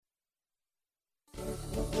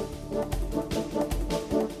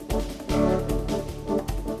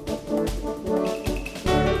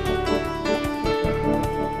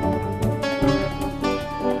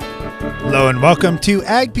and welcome to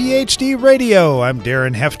Ag PhD Radio. I'm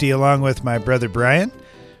Darren Hefty along with my brother Brian.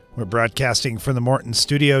 We're broadcasting from the Morton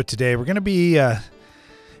studio today. We're going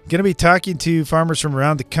to be talking to farmers from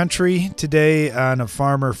around the country today on a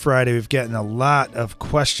Farmer Friday. We've gotten a lot of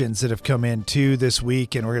questions that have come in too this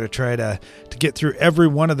week, and we're going to try to get through every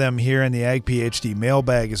one of them here in the Ag PhD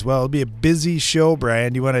mailbag as well. It'll be a busy show,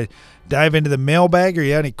 Brian. Do you want to dive into the mailbag, or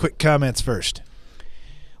you have any quick comments first?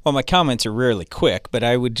 Well, my comments are rarely quick, but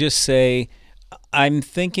I would just say I'm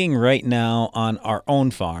thinking right now on our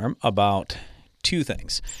own farm about two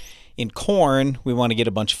things. In corn, we want to get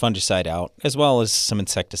a bunch of fungicide out, as well as some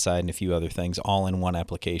insecticide and a few other things, all in one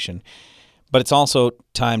application. But it's also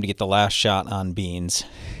time to get the last shot on beans.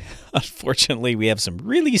 Unfortunately, we have some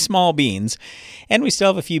really small beans, and we still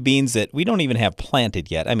have a few beans that we don't even have planted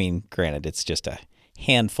yet. I mean, granted, it's just a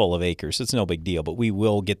handful of acres, so it's no big deal, but we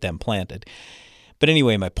will get them planted. But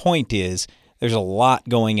anyway, my point is there's a lot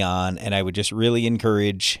going on, and I would just really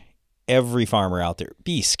encourage every farmer out there,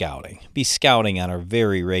 be scouting. Be scouting on a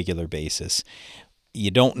very regular basis.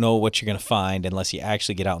 You don't know what you're going to find unless you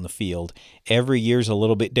actually get out in the field. Every year's a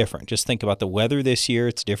little bit different. Just think about the weather this year.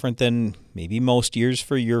 It's different than maybe most years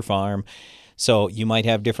for your farm. So you might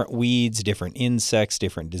have different weeds, different insects,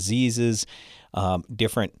 different diseases,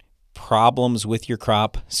 different problems with your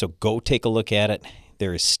crop. So go take a look at it.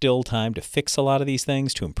 There is still time to fix a lot of these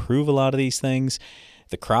things, to improve a lot of these things.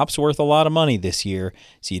 The crop's worth a lot of money this year,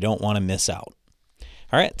 so you don't want to miss out.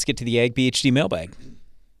 All right, let's get to the Ag PhD mailbag.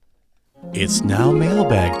 It's now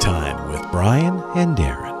mailbag time with Brian and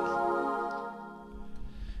Darren. All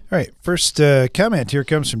right, first comment here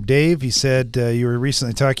comes from Dave. He said you were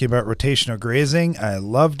recently talking about rotational grazing. I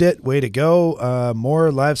loved it. Way to go.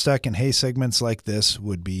 More livestock and hay segments like this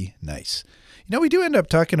would be nice. You know, we do end up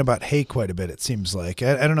talking about hay quite a bit, it seems like.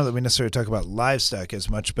 I don't know that we necessarily talk about livestock as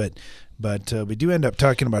much, but we do end up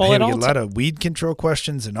talking about hay. We get a lot of weed control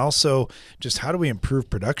questions, and also just how do we improve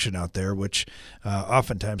production out there, which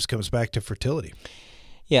oftentimes comes back to fertility.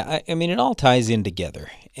 Yeah, I mean, it all ties in together,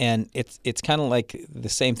 and it's kind of like the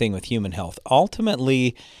same thing with human health.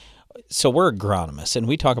 Ultimately, so we're agronomists, and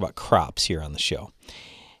we talk about crops here on the show.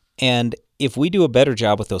 And if we do a better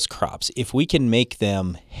job with those crops, if we can make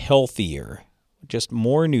them healthier, just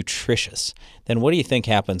more nutritious, then what do you think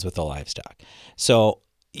happens with the livestock? So,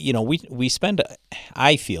 you know, we spend,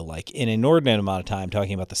 I feel like, an inordinate amount of time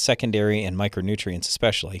talking about the secondary and micronutrients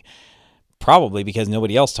especially, probably because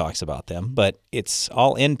nobody else talks about them, but it's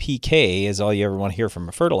all NPK is all you ever want to hear from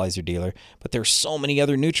a fertilizer dealer, but there's so many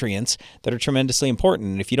other nutrients that are tremendously important,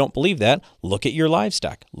 and if you don't believe that, look at your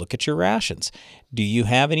livestock, look at your rations. Do you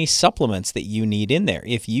have any supplements that you need in there?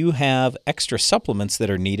 If you have extra supplements that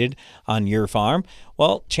are needed on your farm,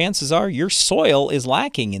 well, chances are your soil is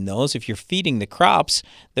lacking in those if you're feeding the crops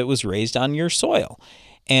that was raised on your soil.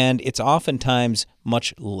 And it's oftentimes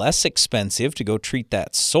much less expensive to go treat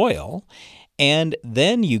that soil, and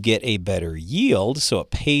then you get a better yield, so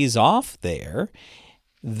it pays off there.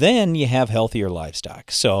 Then you have healthier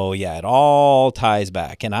livestock. So yeah, it all ties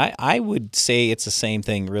back. And I would say it's the same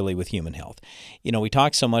thing really with human health. You know, we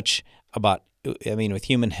talk so much about, I mean, with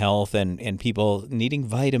human health and people needing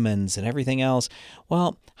vitamins and everything else.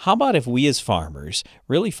 Well, how about if we as farmers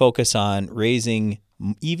really focus on raising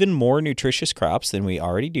even more nutritious crops than we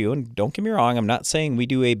already do? And don't get me wrong, I'm not saying we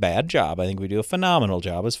do a bad job. I think we do a phenomenal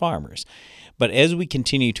job as farmers. But as we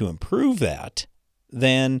continue to improve that,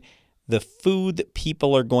 then the food that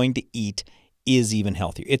people are going to eat is even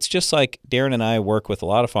healthier. It's just like Darren and I work with a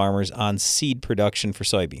lot of farmers on seed production for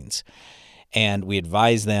soybeans. And we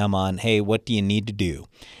advise them on, hey, what do you need to do?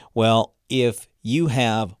 Well, if you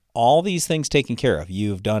have all these things taken care of,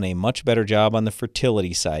 you've done a much better job on the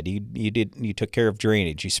fertility side. You took care of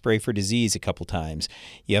drainage. You spray for disease a couple times.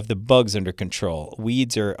 You have the bugs under control.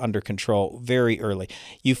 Weeds are under control very early.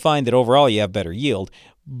 You find that overall you have better yield,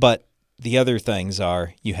 but the other things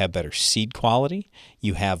are you have better seed quality.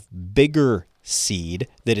 You have bigger seed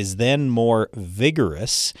that is then more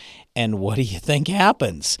vigorous. And what do you think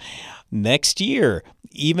happens? Next year,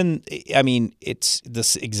 it's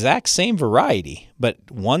the exact same variety,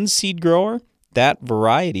 but one seed grower, that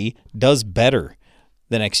variety does better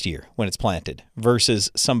the next year when it's planted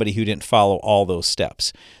versus somebody who didn't follow all those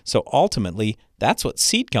steps. So ultimately, that's what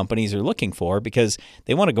seed companies are looking for, because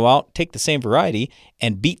they want to go out, take the same variety,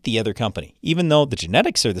 and beat the other company. Even though the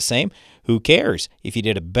genetics are the same, who cares? If you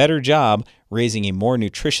did a better job raising a more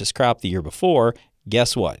nutritious crop the year before,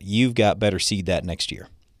 guess what? You've got better seed that next year.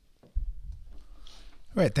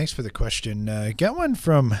 All right, thanks for the question. Got one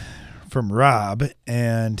from Rob,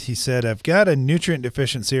 and he said, I've got a nutrient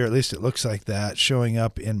deficiency, or at least it looks like that, showing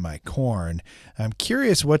up in my corn. I'm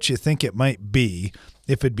curious what you think it might be.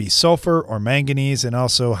 if it'd be sulfur or manganese, and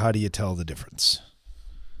also how do you tell the difference?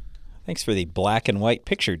 Thanks for the black and white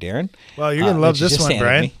picture, Darren. Well, you're going to love this one,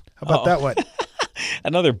 Brian. Me. How about that one?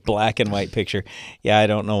 Another black and white picture. Yeah, I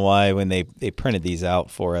don't know why when they printed these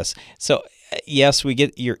out for us. So, yes, we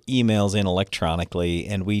get your emails in electronically,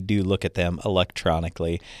 and we do look at them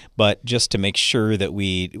electronically. But just to make sure that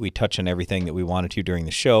we touch on everything that we wanted to during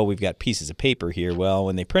the show, we've got pieces of paper here. Well,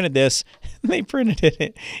 when they printed this, they printed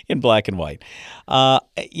it in black and white.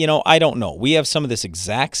 I don't know. We have some of this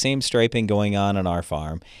exact same striping going on our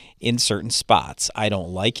farm in certain spots. I don't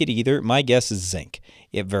like it either. My guess is zinc.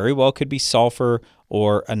 It very well could be sulfur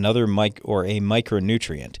or a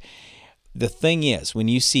micronutrient. The thing is, when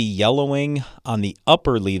you see yellowing on the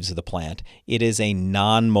upper leaves of the plant, it is a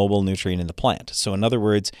non-mobile nutrient in the plant. So in other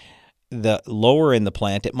words, the lower in the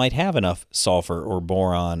plant, it might have enough sulfur or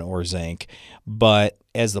boron or zinc, but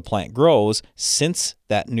as the plant grows, since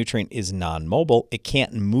that nutrient is non-mobile, it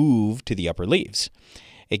can't move to the upper leaves.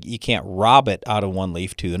 You can't rob it out of one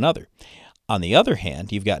leaf to another. On the other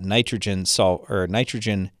hand, you've got nitrogen,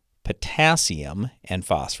 potassium, and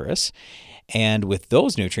phosphorus. And with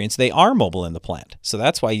those nutrients, they are mobile in the plant. So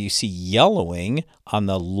that's why you see yellowing on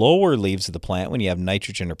the lower leaves of the plant when you have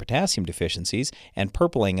nitrogen or potassium deficiencies, and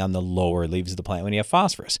purpling on the lower leaves of the plant when you have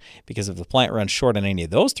phosphorus. Because if the plant runs short on any of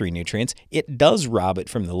those three nutrients, it does rob it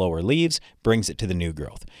from the lower leaves, brings it to the new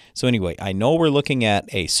growth. So anyway, I know we're looking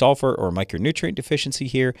at a sulfur or micronutrient deficiency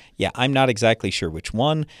here. Yeah, I'm not exactly sure which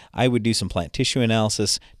one. I would do some plant tissue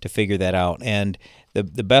analysis to figure that out. And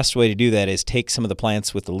the best way to do that is take some of the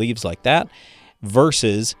plants with the leaves like that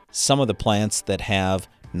versus some of the plants that have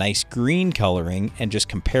nice green coloring and just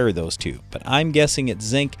compare those two. But I'm guessing it's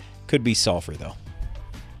zinc, could be sulfur though.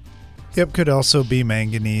 Yep, could also be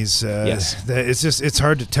manganese. Yes. It's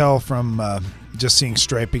hard to tell from just seeing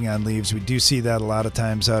striping on leaves. We do see that a lot of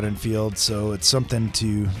times out in fields, so it's something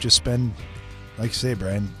to just spend, like you say,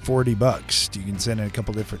 Brian, $40. You can send in a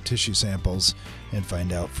couple different tissue samples and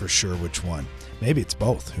find out for sure which one. Maybe it's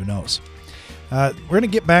both. Who knows? We're going to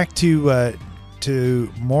get back to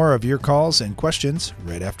more of your calls and questions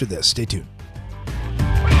right after this. Stay tuned.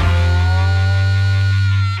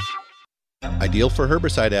 Ideal for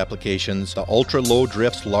herbicide applications, the Ultra Low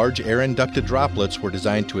Drifts large air-inducted droplets were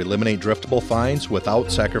designed to eliminate driftable fines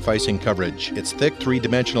without sacrificing coverage. Its thick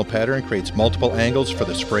three-dimensional pattern creates multiple angles for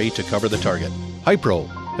the spray to cover the target. Hypro,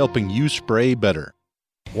 helping you spray better.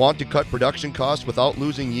 Want to cut production costs without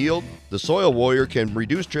losing yield? The Soil Warrior can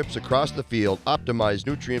reduce trips across the field, optimize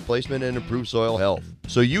nutrient placement, and improve soil health.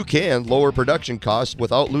 So you can lower production costs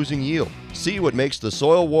without losing yield. See what makes the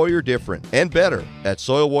Soil Warrior different and better at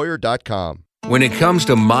soilwarrior.com. When it comes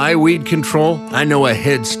to my weed control, I know a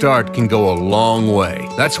head start can go a long way.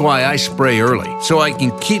 That's why I spray early, so I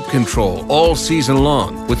can keep control all season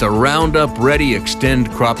long with the Roundup Ready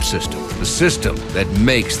Extend crop system, the system that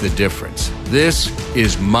makes the difference. This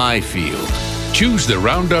is my field. Choose the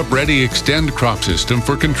Roundup Ready Extend crop system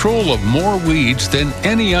for control of more weeds than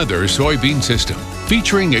any other soybean system.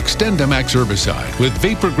 Featuring XtendiMax herbicide with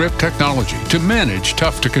Vapor Grip technology to manage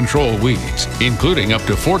tough-to-control weeds, including up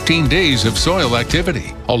to 14 days of soil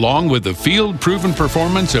activity, along with the field-proven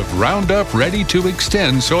performance of Roundup Ready to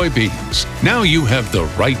Extend soybeans. Now you have the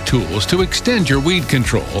right tools to extend your weed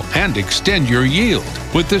control and extend your yield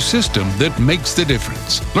with the system that makes the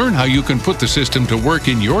difference. Learn how you can put the system to work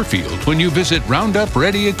in your field when you visit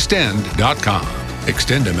RoundupReadyExtend.com.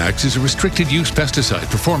 XtendiMax is a restricted-use pesticide.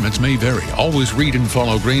 Performance may vary. Always read and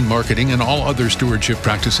follow grain marketing and all other stewardship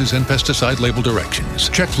practices and pesticide label directions.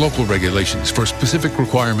 Check local regulations for specific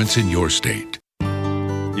requirements in your state.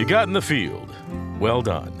 You got in the field. Well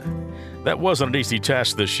done. That wasn't an easy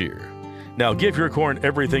task this year. Now give your corn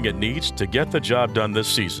everything it needs to get the job done this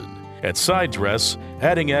season. At Side Dress,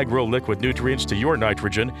 adding Agro Liquid nutrients to your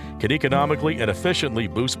nitrogen can economically and efficiently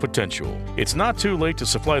boost potential. It's not too late to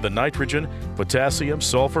supply the nitrogen, potassium,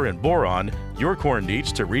 sulfur, and boron your corn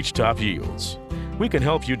needs to reach top yields. We can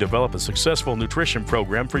help you develop a successful nutrition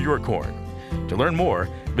program for your corn. To learn more,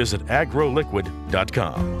 visit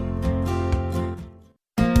agroliquid.com.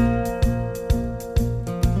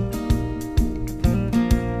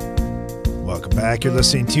 Welcome back. You're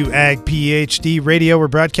listening to Ag PhD Radio. We're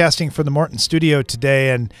broadcasting from the Morton studio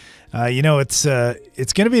today, and it's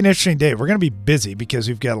going to be an interesting day. We're going to be busy because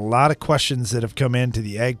we've got a lot of questions that have come into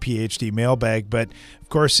the Ag PhD mailbag. But of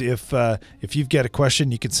course, if you've got a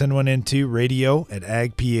question, you can send one into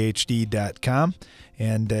radio@agphd.com,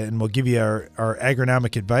 and we'll give you our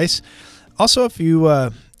agronomic advice. Also, if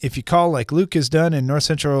you call like Luke has done in North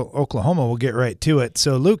Central Oklahoma, we'll get right to it.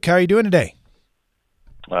 So, Luke, how are you doing today?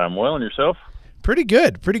 I'm well, and yourself? Pretty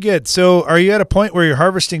good, pretty good. So are you at a point where you're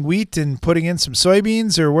harvesting wheat and putting in some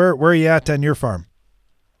soybeans, or where are you at on your farm?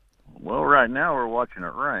 Well, right now we're watching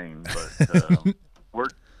it rain, but we're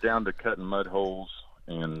down to cutting mud holes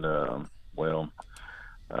and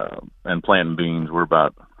and planting beans. We're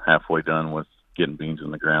about halfway done with getting beans in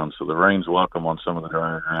the ground. So the rain's welcome on some of the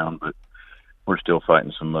drier ground, but we're still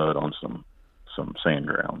fighting some mud on some sand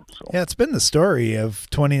ground. So yeah, it's been the story of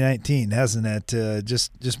 2019, hasn't it?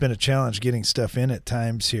 Just been a challenge getting stuff in at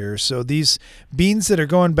times here. So these beans that are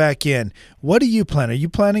going back in, what do you plant? Are you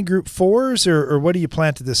planting group 4s, or what do you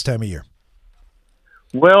plant at this time of year?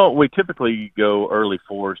 Well, we typically go early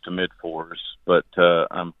 4s to mid 4s, but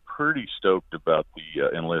I'm pretty stoked about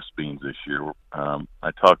the enlist beans this year.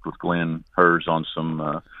 I talked with Glenn Hers on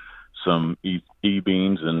some E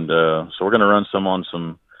beans, and so we're going to run some on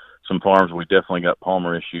some farms. We definitely got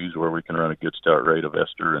palmer issues where we can run a good start rate of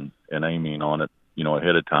ester and amine on it,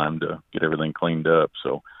 ahead of time to get everything cleaned up.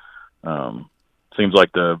 So seems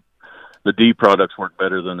like the D products work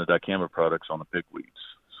better than the dicamba products on the pigweeds.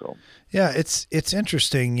 So yeah, it's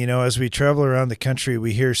interesting. As we travel around the country,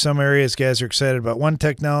 we hear some areas guys are excited about one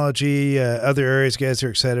technology, other areas guys are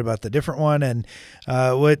excited about the different one. And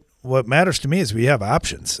what matters to me is we have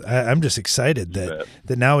options. I'm just excited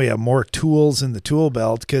that now we have more tools in the tool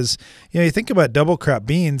belt, because you think about double crop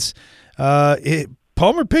beans.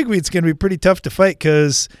 Palmer pigweed's going to be pretty tough to fight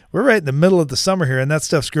because we're right in the middle of the summer here, and that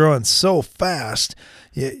stuff's growing so fast.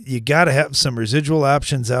 You got to have some residual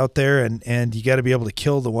options out there, and you got to be able to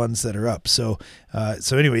kill the ones that are up. So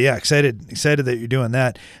anyway, yeah, excited that you're doing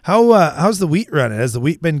that. How's the wheat running? Has the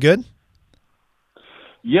wheat been good?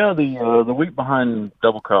 Yeah, the wheat behind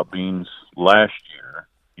double crop beans last year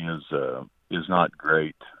is not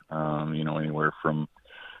great. Anywhere from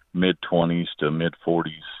mid-20s to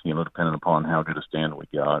mid-40s, depending upon how good a stand we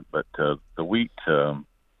got. But the wheat that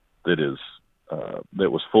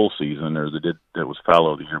was full season, or that was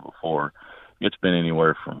fallow the year before, it's been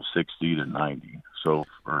anywhere from 60 to 90. So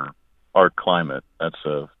for our climate, that's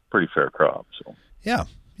a pretty fair crop. So yeah,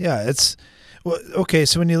 it's well, okay.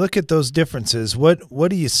 So when you look at those differences, what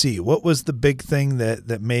do you see? What was the big thing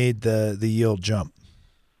that made the yield jump?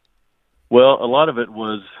 Well, a lot of it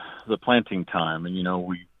was the planting time, and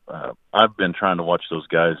I've been trying to watch those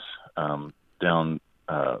guys down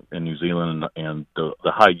in New Zealand and the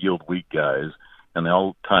high yield wheat guys, and they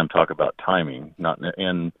all the time talk about timing, not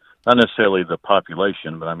necessarily the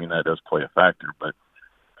population, but I mean that does play a factor. But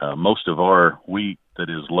most of our wheat that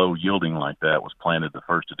is low yielding like that was planted the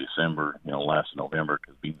 1st of December, last November,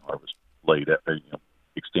 because bean harvest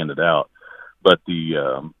extended out. But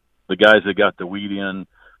the guys that got the wheat in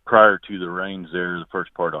prior to the rains there, the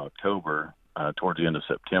first part of October, towards the end of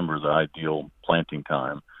September, the ideal planting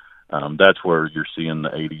time, that's where you're seeing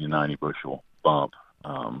the 80 to 90 bushel bump.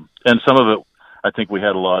 And some of it, I think we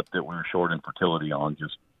had a lot that we were short in fertility on,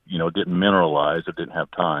 just, it didn't mineralize, it didn't have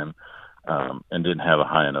time, and didn't have a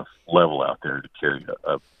high enough level out there to carry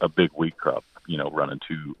a big wheat crop, running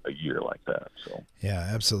to a year like that. So yeah,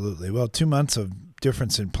 absolutely. Well, 2 months of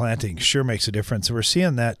difference in planting sure makes a difference. We're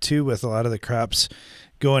seeing that too with a lot of the crops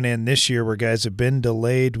going in this year where guys have been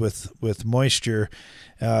delayed with moisture.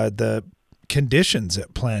 The conditions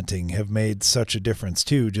at planting have made such a difference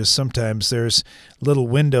too. Just sometimes there's little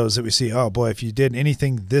windows that we see, oh boy, if you did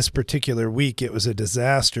anything this particular week, it was a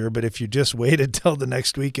disaster. But if you just waited till the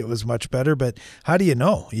next week, it was much better. But how do you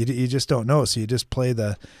know? You just don't know. So you just play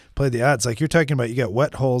the odds. Like you're talking about, you got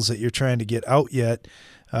wet holes that you're trying to get out yet.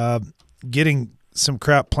 Getting some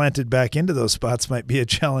crop planted back into those spots might be a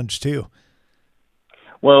challenge too.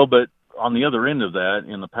 Well, but on the other end of that,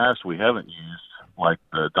 in the past, we haven't used like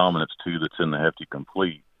the Dominance 2 that's in the Hefty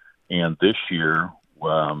Complete. And this year,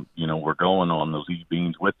 we're going on those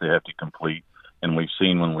E-beans with the Hefty Complete. And we've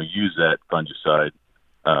seen when we use that fungicide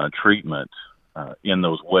treatment in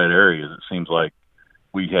those wet areas, it seems like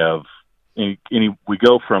we have we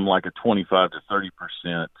go from like a 25 to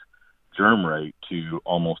 30% germ rate to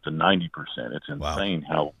almost a 90%. It's insane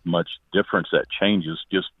how much difference that changes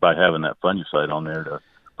just by having that fungicide on there to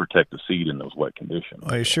protect the seed in those wet conditions.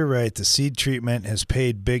 Well, you're sure right. The seed treatment has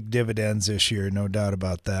paid big dividends this year, no doubt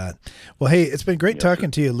about that. Well, hey, it's been great talking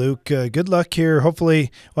to you, Luke. Good luck here.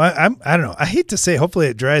 Hopefully, well, I don't know. I hate to say hopefully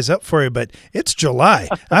it dries up for you, but it's July.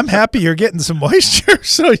 I'm happy you're getting some moisture,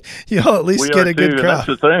 so you'll at least get a good crop.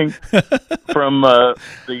 That's the thing. From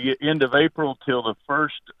the end of April till the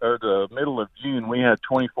first or the middle of June, we had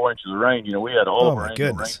 24 inches of rain. We had all of our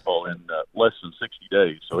annual rainfall in less than 60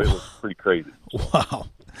 days, so it was pretty crazy. Wow.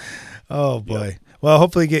 Oh, boy. Yep. Well,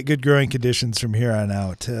 hopefully get good growing conditions from here on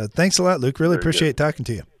out. Thanks a lot, Luke. Really appreciate talking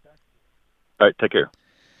to you. All right. Take care.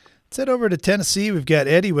 Let's head over to Tennessee. We've got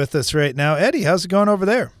Eddie with us right now. Eddie, how's it going over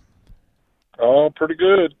there? Oh, pretty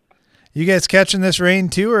good. You guys catching this rain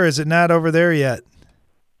too, or is it not over there yet?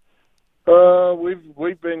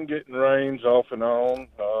 We've been getting rains off and on,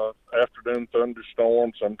 afternoon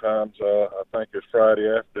thunderstorms. Sometimes I think it's Friday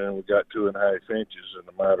afternoon we got 2.5 inches in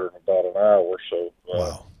a matter of about an hour. So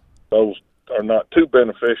Wow. Those are not too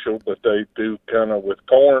beneficial, but they do kind of with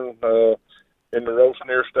corn in the roast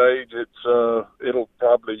near stage. It'll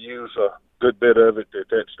probably use a good bit of it at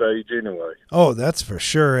that stage anyway. Oh, that's for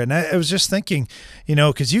sure. And I was just thinking,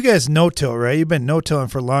 because you guys no-till, right? You've been no-tilling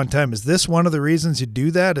for a long time. Is this one of the reasons you do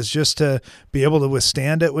that, is just to be able to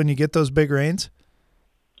withstand it when you get those big rains?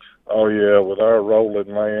 Oh, yeah, with our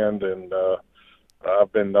rolling land, and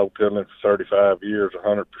I've been no-tilling for 35 years,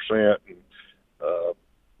 100%, and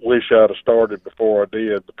wish I'd have started before I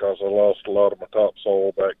did, because I lost a lot of my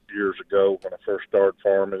topsoil back years ago when I first started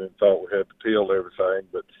farming and thought we had to till everything,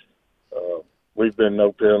 but we've been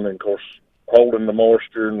no-tilling, of course, holding the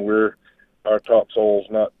moisture, and our topsoil's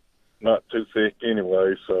not too thick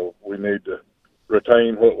anyway, so we need to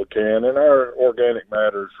retain what we can, and our organic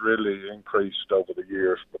matter's really increased over the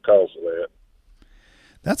years because of that.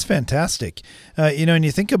 That's fantastic. And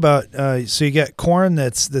you think about, so you got corn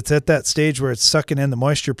that's at that stage where it's sucking in the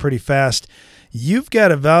moisture pretty fast. You've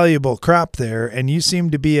got a valuable crop there, and you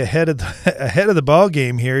seem to be ahead of the ball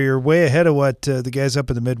game here. You're way ahead of what the guys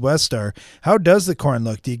up in the Midwest are. How does the corn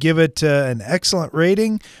look? Do you give it an excellent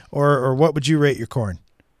rating, or what would you rate your corn?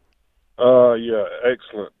 Yeah,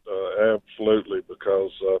 excellent, absolutely,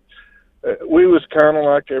 because we was kind of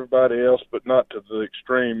like everybody else, but not to the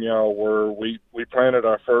extreme y'all were. We planted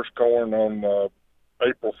our first corn on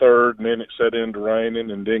April 3rd, and then it set into raining,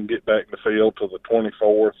 and didn't get back in the field till the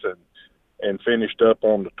 24th, and finished up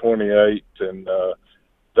on the 28th, and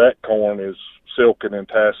that corn is silking and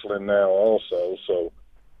tasseling now also. So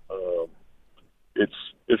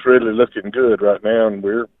it's really looking good right now, and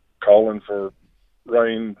we're calling for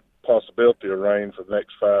possibility of rain for the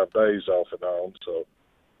next 5 days off and on. So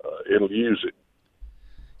it'll use it.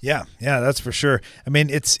 Yeah, that's for sure. I mean,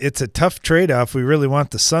 it's a tough trade-off. We really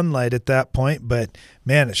want the sunlight at that point, but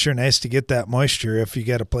man, it's sure nice to get that moisture if you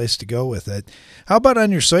got a place to go with it. How about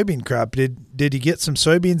on your soybean crop? Did you get some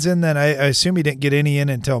soybeans in then? I assume you didn't get any in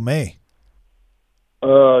until May.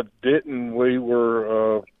 Didn't. We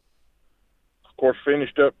were, of course,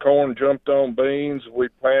 finished up corn, jumped on beans. We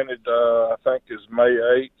planted, I think it's May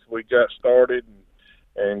 8th. We got started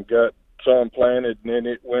and got some planted, and then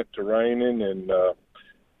it went to raining, and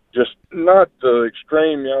just not the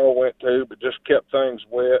extreme y'all went to, but just kept things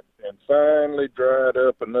wet, and finally dried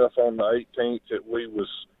up enough on the 18th that we was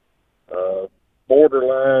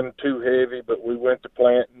borderline too heavy, but we went to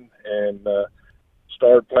planting and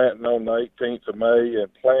started planting on the 18th of May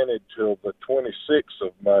and planted till the 26th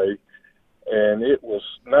of May, and it was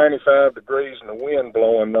 95 degrees and the wind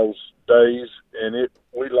blowing those days, and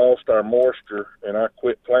we lost our moisture, and I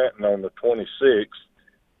quit planting on the 26th.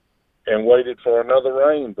 And waited for another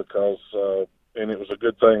rain because, and it was a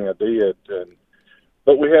good thing I did.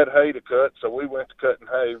 But we had hay to cut, so we went to cutting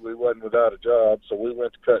hay. We wasn't without a job, so we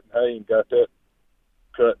went to cutting hay and got that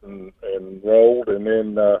cut and rolled, and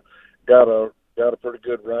then got a pretty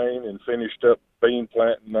good rain and finished up bean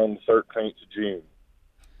planting on the 13th of June.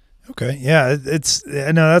 Okay. Yeah.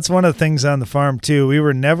 I know that's one of the things on the farm too. We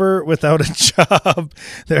were never without a job.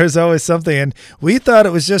 There's always something. And we thought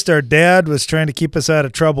it was just our dad was trying to keep us out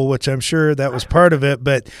of trouble, which I'm sure that was part of it.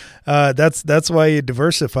 But that's why you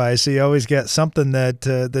diversify. So you always got something that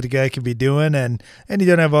a guy can be doing, and you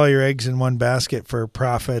don't have all your eggs in one basket for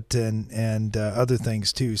profit and other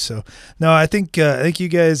things too. So no, I think you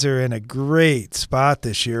guys are in a great spot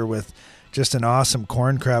this year with just an awesome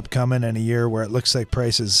corn crop coming in a year where it looks like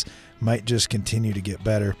prices might just continue to get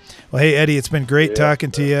better. Well, hey, Eddie, it's been great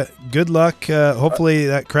talking to you. Good luck. Hopefully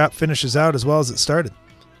that crop finishes out as well as it started.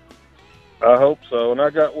 I hope so. And I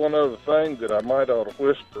got one other thing that I might ought to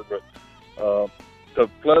whisper, but to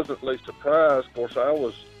pleasantly surprise, of course, I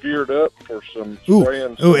was geared up for some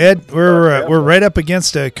spraying. Ooh, Ed, we're right up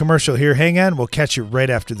against a commercial here. Hang on. We'll catch you right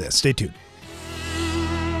after this. Stay tuned.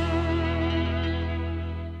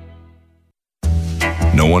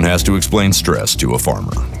 No one has to explain stress to a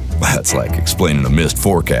farmer. That's like explaining a missed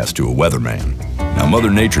forecast to a weatherman. Now,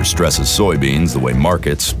 Mother Nature stresses soybeans the way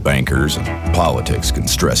markets, bankers, and politics can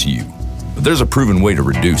stress you. But there's a proven way to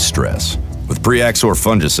reduce stress. With Preaxor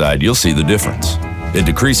fungicide, you'll see the difference. It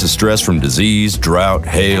decreases stress from disease, drought,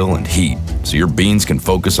 hail, and heat, so your beans can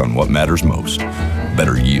focus on what matters most: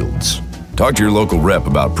 better yields. Talk to your local rep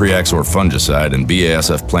about Preaxor fungicide and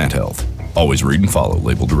BASF plant health. Always read and follow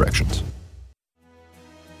label directions.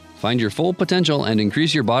 Find your full potential and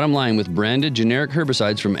increase your bottom line with branded generic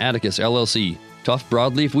herbicides from Atticus LLC. Tough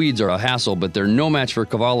broadleaf weeds are a hassle, but they're no match for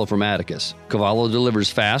Cavallo from Atticus. Cavallo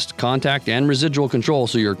delivers fast, contact, and residual control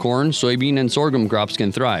so your corn, soybean, and sorghum crops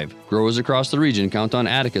can thrive. Growers across the region count on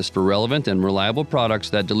Atticus for relevant and reliable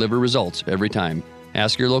products that deliver results every time.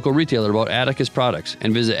 Ask your local retailer about Atticus products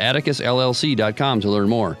and visit atticusllc.com to learn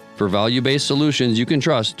more. For value-based solutions you can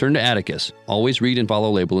trust, turn to Atticus. Always read and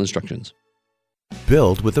follow label instructions.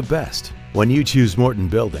 Build with the best. When you choose Morton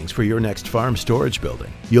Buildings for your next farm storage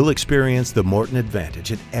building, you'll experience the Morton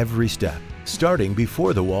advantage at every step, starting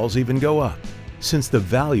before the walls even go up. Since the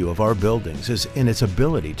value of our buildings is in its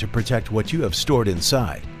ability to protect what you have stored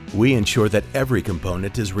inside, we ensure that every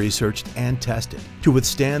component is researched and tested to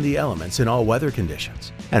withstand the elements in all weather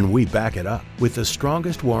conditions. And we back it up with the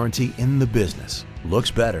strongest warranty in the business.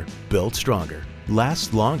 Looks better, built stronger,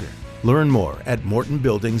 lasts longer. Learn more at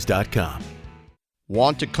mortonbuildings.com.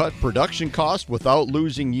 Want to cut production costs without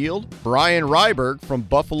losing yield? Brian Ryberg from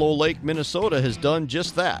Buffalo Lake, Minnesota has done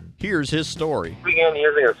just that. Here's his story. We began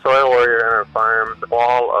using a Soil Warrior on our farm the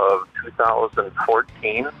fall of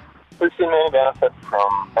 2014. We've seen many benefits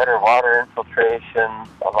from better water infiltration,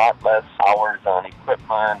 a lot less hours on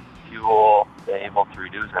equipment, fuel, being able to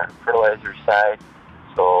reduce our fertilizer side.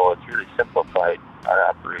 So it's really simplified our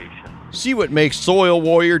operation. See what makes Soil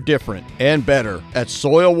Warrior different and better at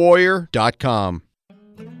soilwarrior.com.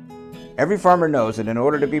 Every farmer knows that in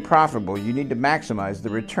order to be profitable, you need to maximize the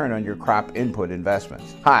return on your crop input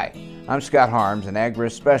investments. Hi, I'm Scott Harms, an ag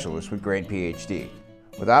risk specialist with Grain PhD.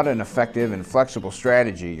 Without an effective and flexible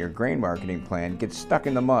strategy, your grain marketing plan gets stuck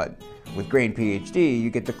in the mud. With Grain PhD,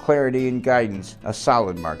 you get the clarity and guidance a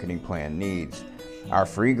solid marketing plan needs. Our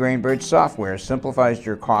free GrainBridge software simplifies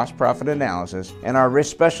your cost-profit analysis, and our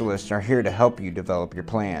risk specialists are here to help you develop your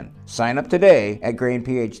plan. Sign up today at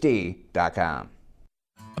grainphd.com.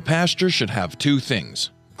 A pasture should have two things,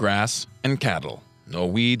 grass and cattle. No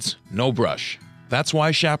weeds, no brush. That's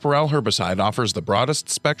why Chaparral herbicide offers the broadest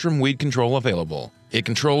spectrum weed control available. It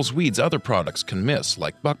controls weeds other products can miss,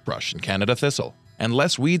 like buckbrush and Canada thistle. And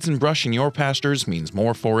less weeds and brush in your pastures means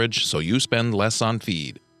more forage, so you spend less on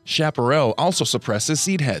feed. Chaparral also suppresses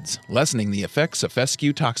seed heads, lessening the effects of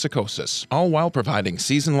fescue toxicosis, all while providing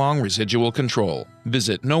season-long residual control.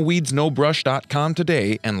 Visit noweedsnobrush.com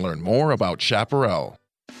today and learn more about Chaparral.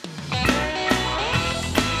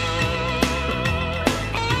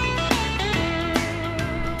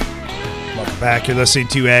 Back, you're listening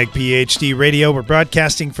to Ag PhD Radio. We're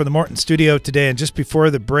broadcasting from the Morton studio today, and just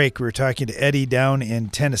before the break, we were talking to Eddie down in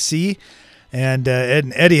Tennessee, and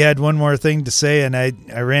Eddie had one more thing to say, and I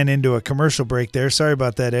ran into a commercial break there. Sorry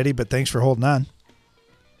about that, Eddie, but thanks for holding on.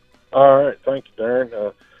 All right, thank you, Darren.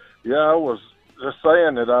 I was just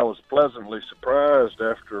saying that I was pleasantly surprised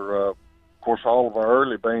after, of course, all of our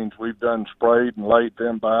early beans we've done sprayed and laid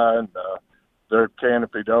them by, and they're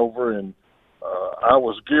canopied over, and I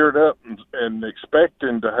was geared up and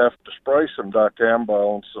expecting to have to spray some dicamba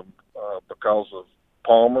on some because of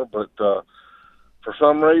Palmer, but for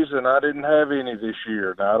some reason I didn't have any this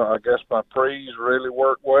year. Now I guess my pre's really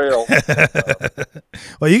worked well.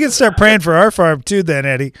 Well, you can start praying for our farm too, then,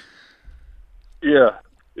 Eddie. Yeah.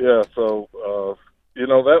 So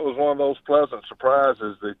that was one of those pleasant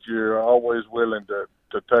surprises that you're always willing to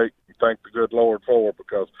take and thank the good Lord for,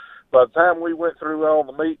 because by the time we went through all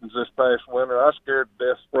the meetings this past winter, I scared to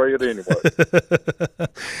death spray it anyway.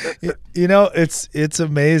 It's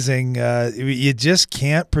amazing. You just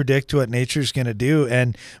can't predict what nature's going to do,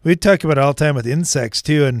 and we talk about it all the time with insects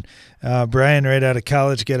too. And Brian, right out of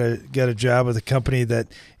college, got a job with a company that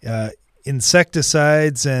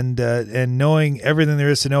insecticides and knowing everything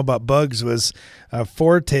there is to know about bugs was a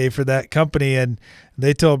forte for that company. And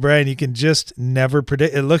they told Brian, you can just never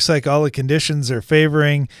predict. It looks like all the conditions are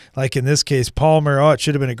favoring, like in this case, Palmer. Oh, it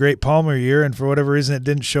should have been a great Palmer year, and for whatever reason, it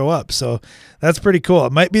didn't show up. So that's pretty cool.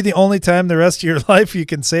 It might be the only time the rest of your life you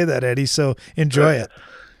can say that, Eddie, so enjoy it.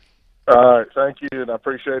 All right, thank you, and I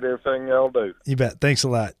appreciate everything y'all do. You bet. Thanks a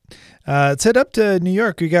lot. Let's head up to New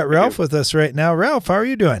York. We got Ralph with us right now. Ralph, how are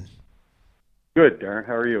you doing? Good, Darren.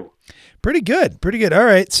 How are you? Pretty good. All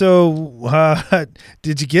right. So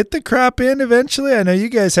did you get the crop in eventually? I know you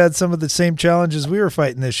guys had some of the same challenges we were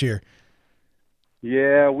fighting this year.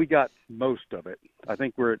 Yeah, we got most of it. I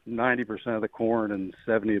think we're at 90% of the corn and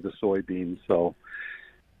 70% of the soybeans. So,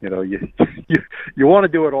 you want to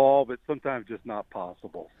do it all, but sometimes just not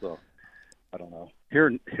possible. So, I don't know. Here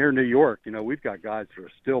in New York, we've got guys who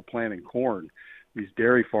are still planting corn. These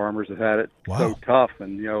dairy farmers have had it so tough,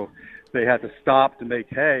 and, they had to stop to make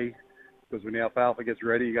hay, because when the alfalfa gets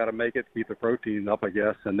ready, you got to make it to keep the protein up, I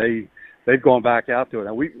guess. And they've gone back out to it.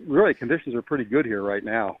 And we really, conditions are pretty good here right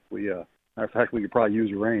now. Matter of fact, we could probably use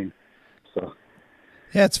the rain. So.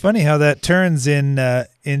 Yeah, it's funny how that turns in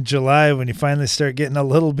July when you finally start getting a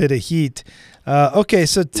little bit of heat. Okay,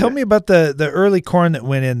 so tell me about the early corn that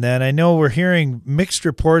went in then. I know we're hearing mixed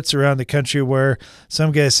reports around the country where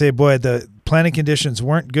some guys say, boy, the planting conditions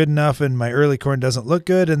weren't good enough and my early corn doesn't look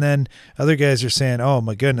good. And then other guys are saying, oh,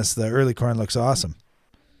 my goodness, the early corn looks awesome.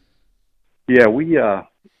 Yeah, we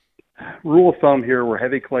rule of thumb here, we're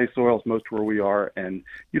heavy clay soils most where we are, and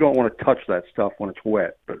you don't want to touch that stuff when it's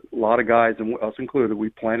wet. But a lot of guys, and us included, we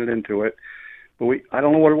planted into it. But I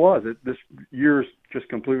don't know what it was. This year's just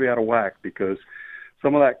completely out of whack because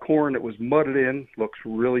some of that corn that was mudded in looks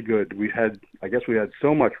really good. I guess we had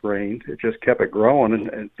so much rain, it just kept it growing.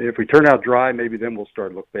 And if we turn out dry, maybe then we'll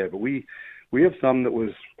start to look bad. But we have some that was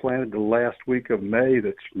planted the last week of May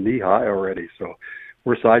that's knee-high already. So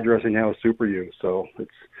we're side dressing now with Super U. So it's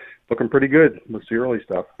looking pretty good with the early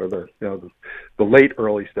stuff, or the late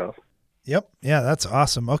early stuff. Yep. Yeah, that's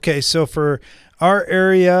awesome. Okay, so for our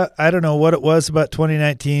area, I don't know what it was about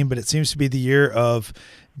 2019, but it seems to be the year of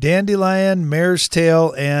dandelion, mare's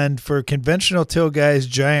tail, and for conventional till guys,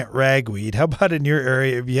 giant ragweed. How about in your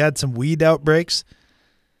area? Have you had some weed outbreaks?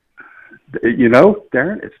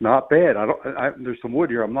 Darren, it's not bad. There's some wood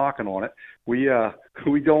here. I'm knocking on it. We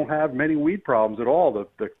don't have many weed problems at all.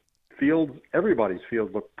 The fields, everybody's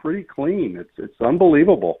fields look pretty clean. It's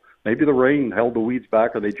unbelievable. Maybe the rain held the weeds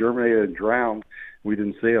back, or they germinated and drowned. We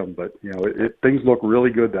didn't see them, but things look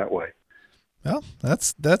really good that way. Well,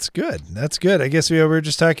 that's good. That's good. I guess we were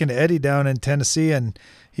just talking to Eddie down in Tennessee, and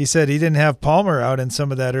he said he didn't have Palmer out in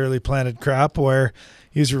some of that early planted crop, where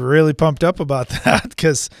he was really pumped up about that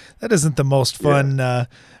because that isn't the most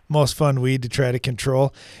fun weed to try to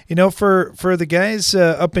control. For the guys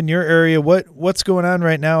up in your area, what's going on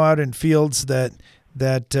right now out in fields that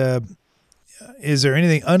is there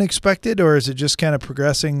anything unexpected, or is it just kind of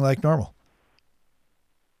progressing like normal?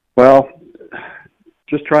 Well,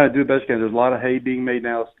 just trying to do the best you can. There's a lot of hay being made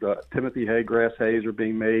now. Timothy hay, grass hays are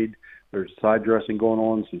being made. There's side dressing going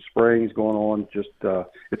on, some spraying's going on. Just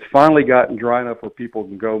it's finally gotten dry enough where people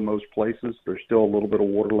can go most places. There's still a little bit of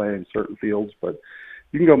water laying in certain fields, but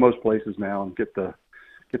you can go most places now and get the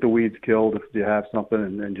weeds killed if you have something,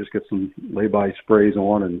 and just get some lay-by sprays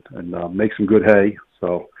on and make some good hay.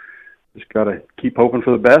 So just got to keep hoping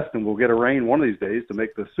for the best, and we'll get a rain one of these days to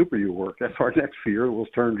make the Super U work. That's our next fear. We'll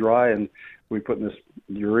turn dry, and we're putting this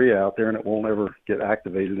urea out there, and it won't ever get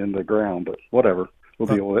activated into the ground. But whatever,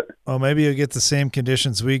 we'll deal with it. Well, maybe you'll get the same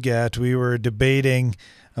conditions we got. We were debating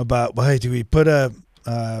about, why do we put a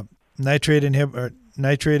nitrate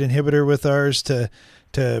inhibitor with ours to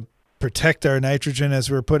protect our nitrogen as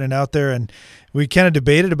we're putting it out there. And we kind of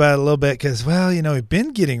debated about it a little bit because, we've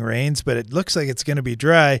been getting rains, but it looks like it's going to be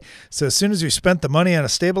dry. So as soon as we spent the money on a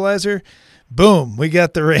stabilizer, boom, we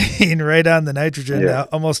got the rain right on the nitrogen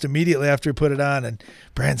almost immediately after we put it on. And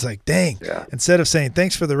Brian's like, dang, instead of saying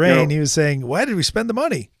thanks for the rain, he was saying, why did we spend the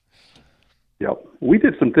money? Yep. We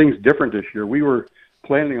did some things different this year. We were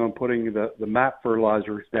planning on putting the MAP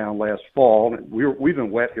fertilizers down last fall. We've been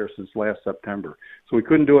wet here since last September, so we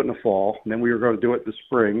couldn't do it in the fall. And then we were going to do it in the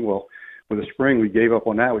spring. Well, with the spring, we gave up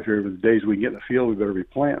on that. We figured with the days we can get in the field, we better be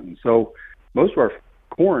planting. So most of our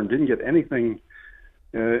corn didn't get anything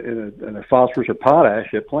in a phosphorus or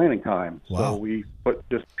potash at planting time. Wow. So we put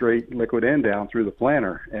just straight liquid N down through the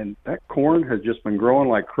planter, and that corn has just been growing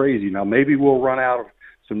like crazy. Now maybe we'll run out of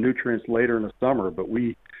some nutrients later in the summer, but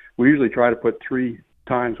we usually try to put 3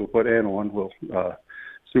 times we'll put N on. We'll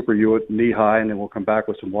Super U it knee high, and then we'll come back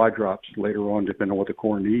with some Y drops later on, depending on what the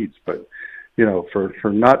corn needs. But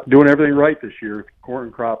for not doing everything right this year,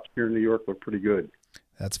 corn crops here in New York look pretty good.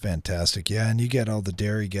 That's fantastic. Yeah, and you get all the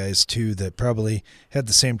dairy guys too that probably had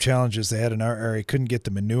the same challenges they had in our area. Couldn't get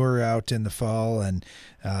the manure out in the fall, and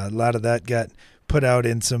a lot of that got put out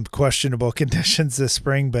in some questionable conditions this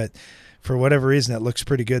spring. But for whatever reason, it looks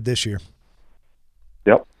pretty good this year.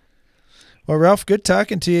 Yep. Well, Ralph, good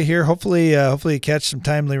talking to you here. Hopefully you catch some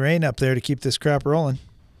timely rain up there to keep this crop rolling.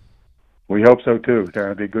 We hope so too,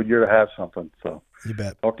 Darren. It'll be a good year to have something. So you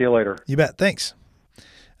bet. Talk to you later. You bet. Thanks.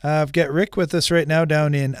 I've got Rick with us right now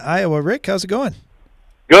down in Iowa. Rick, how's it going?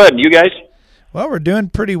 Good. You guys? Well, we're doing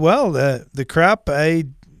pretty well. The crop, I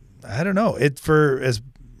don't know. For as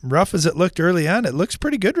rough as it looked early on, it looks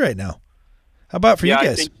pretty good right now. How about for you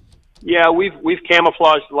guys? We've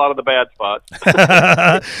camouflaged a lot of the bad spots.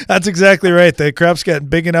 That's exactly right. The crop's gotten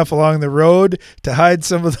big enough along the road to hide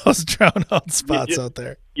some of those drown-out spots out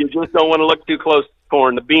there. You just don't want to look too close to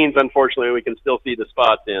corn. The beans, unfortunately, we can still see the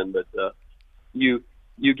spots in, but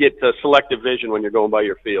you get selective vision when you're going by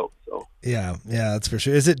your field. So yeah, that's for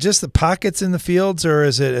sure. Is it just the pockets in the fields, or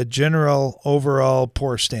is it a general overall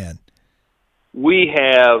poor stand? We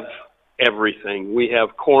have everything. We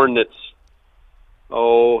have corn that's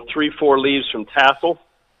 3-4 leaves from tassel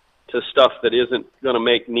to stuff that isn't going to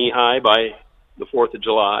make knee high by the 4th of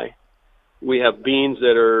July. We have beans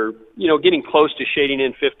that are, getting close to shading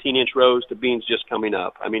in 15-inch rows to beans just coming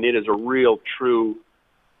up. I mean, it is a real, true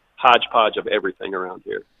hodgepodge of everything around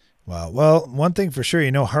here. Wow. Well, one thing for sure,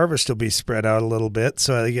 harvest will be spread out a little bit.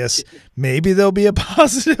 So I guess maybe there'll be a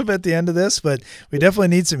positive at the end of this, but we definitely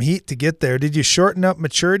need some heat to get there. Did you shorten up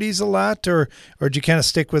maturities a lot, or did you kind of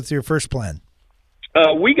stick with your first plan?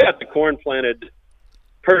 We got the corn planted.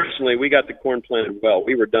 Personally, we got the corn planted well.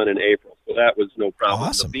 We were done in April, so that was no problem.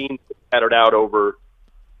 Awesome. The beans scattered out over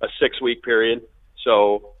a 6-week period.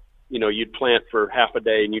 So, you'd plant for half a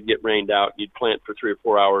day and you'd get rained out. You'd plant for 3 or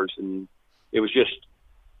 4 hours, and it was just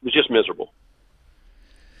miserable.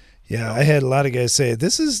 Yeah, I had a lot of guys say,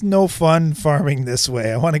 this is no fun farming this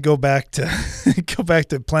way. I want to go back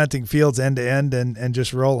to planting fields end to end and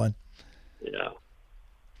just rolling. Yeah.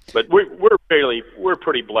 But we're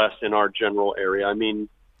pretty blessed in our general area. I mean,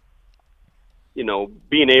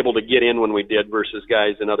 being able to get in when we did versus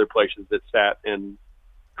guys in other places that sat and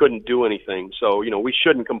couldn't do anything. So, we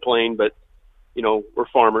shouldn't complain, but we're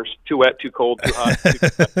farmers. Too wet, too cold, too hot.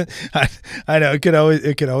 I know it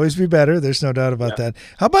could always be better. There's no doubt about that.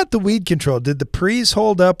 How about the weed control? Did the pre's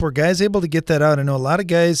hold up? Were guys able to get that out? I know a lot of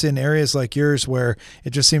guys in areas like yours where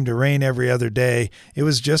it just seemed to rain every other day. It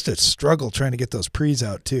was just a struggle trying to get those pre's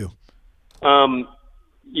out too.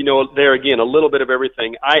 There again, a little bit of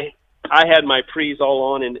everything. I had my pre's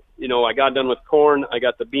all on, and I got done with corn. I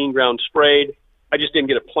got the bean ground sprayed. I just didn't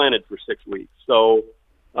get it planted for 6 weeks. So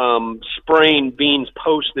spraying beans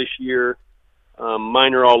post this year,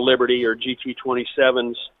 mine are all Liberty or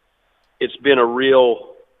GT27s. It's been a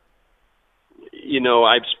real,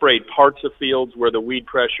 I've sprayed parts of fields where the weed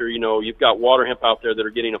pressure, you've got water hemp out there that are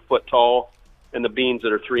getting a foot tall and the beans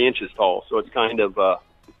that are 3 inches tall. So it's kind of,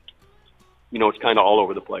 it's kind of all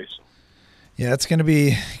over the place. Yeah, it's going to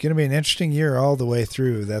be an interesting year all the way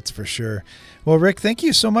through. That's for sure. Well, Rick, thank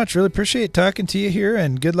you so much. Really appreciate talking to you here,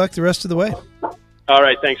 and good luck the rest of the way. All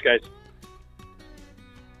right, thanks, guys.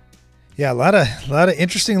 Yeah, a lot of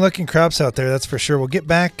interesting looking crops out there. That's for sure. We'll get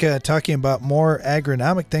back talking about more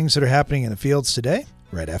agronomic things that are happening in the fields today.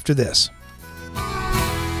 Right after this.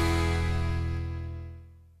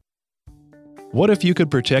 What if you could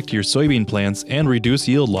protect your soybean plants and reduce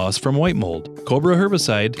yield loss from white mold? Cobra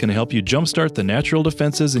herbicide can help you jumpstart the natural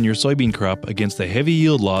defenses in your soybean crop against the heavy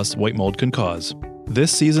yield loss white mold can cause.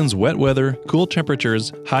 This season's wet weather, cool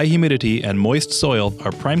temperatures, high humidity, and moist soil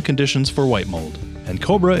are prime conditions for white mold. And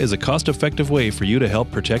Cobra is a cost-effective way for you to help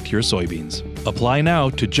protect your soybeans. Apply now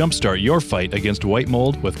to jumpstart your fight against white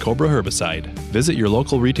mold with Cobra herbicide. Visit your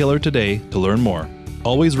local retailer today to learn more.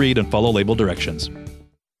 Always read and follow label directions.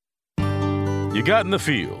 You got in the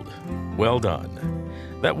field. Well done.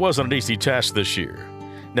 That wasn't an easy task this year.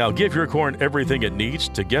 Now give your corn everything it needs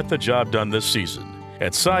to get the job done this season.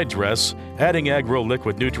 At Side Dress, adding Agro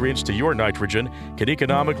Liquid nutrients to your nitrogen can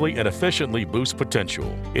economically and efficiently boost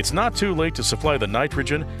potential. It's not too late to supply the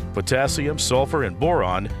nitrogen, potassium, sulfur, and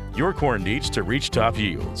boron your corn needs to reach top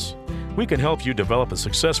yields. We can help you develop a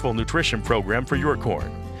successful nutrition program for your corn.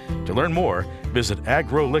 To learn more, visit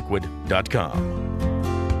agroliquid.com.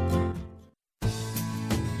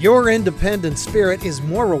 Your independent spirit is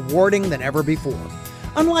more rewarding than ever before.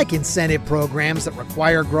 Unlike incentive programs that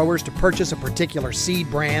require growers to purchase a particular seed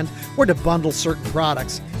brand or to bundle certain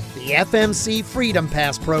products, the FMC Freedom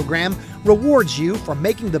Pass program rewards you for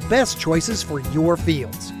making the best choices for your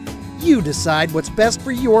fields. You decide what's best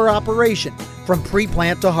for your operation, from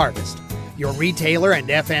pre-plant to harvest. Your retailer and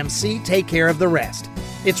FMC take care of the rest.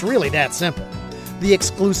 It's really that simple. The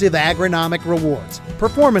exclusive agronomic rewards,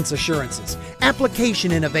 performance assurances,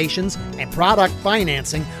 application innovations, and product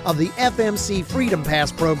financing of the FMC Freedom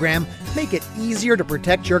Pass program make it easier to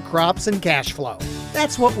protect your crops and cash flow.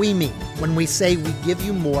 That's what we mean when we say we give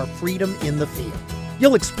you more freedom in the field.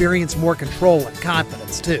 You'll experience more control and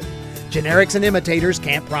confidence, too. Generics and imitators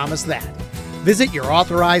can't promise that. Visit your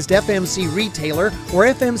authorized FMC retailer or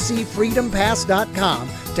FMCFreedomPass.com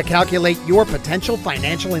to calculate your potential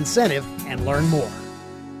financial incentive and learn more.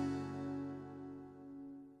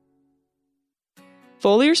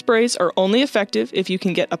 Foliar sprays are only effective if you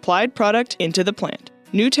can get applied product into the plant.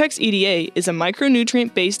 Nutex EDA is a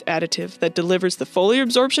micronutrient-based additive that delivers the foliar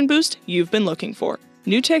absorption boost you've been looking for.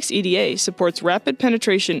 Nutex EDA supports rapid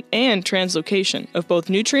penetration and translocation of both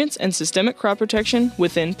nutrients and systemic crop protection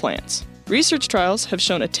within plants. Research trials have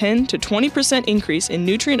shown a 10 to 20% increase in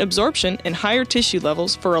nutrient absorption and higher tissue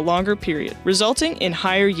levels for a longer period, resulting in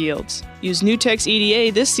higher yields. Use Nutex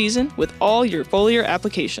EDA this season with all your foliar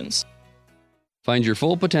applications. Find your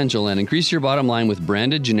full potential and increase your bottom line with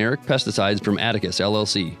branded generic pesticides from Atticus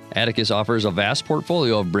LLC. Atticus offers a vast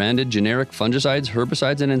portfolio of branded generic fungicides,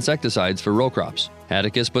 herbicides, and insecticides for row crops.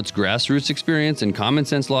 Atticus puts grassroots experience and common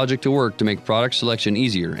sense logic to work to make product selection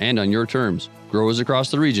easier and on your terms. Growers across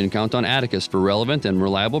the region count on Atticus for relevant and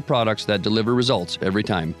reliable products that deliver results every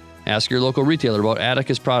time. Ask your local retailer about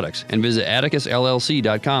Atticus products and visit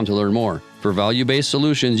atticusllc.com to learn more. For value-based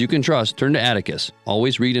solutions you can trust, turn to Atticus.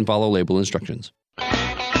 Always read and follow label instructions.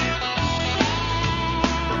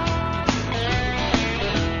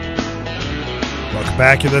 Welcome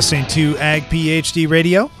back. You're listening to Ag PhD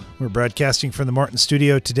Radio. We're broadcasting from the Morton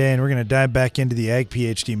studio today, and we're going to dive back into the Ag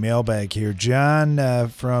PhD mailbag here. John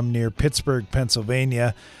from near Pittsburgh,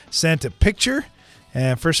 Pennsylvania, sent a picture.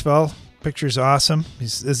 And first of all, picture's awesome.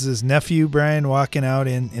 This is his nephew, Brian, walking out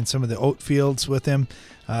in some of the oat fields with him.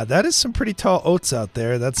 That is some pretty tall oats out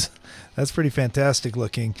there. That's pretty fantastic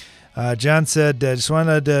looking. John said, I just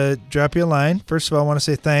wanted to drop you a line. First of all, I want to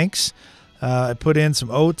say thanks. I put in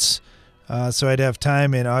some oats so I'd have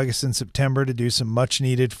time in August and September to do some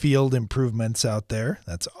much-needed field improvements out there.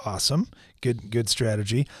 That's awesome. Good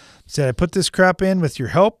strategy. He said, I put this crop in with your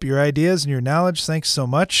help, your ideas, and your knowledge. Thanks so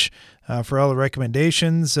much for all the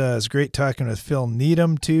recommendations. It was great talking with Phil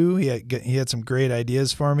Needham, too. He had some great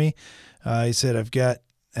ideas for me. He said, I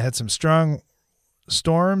had some strong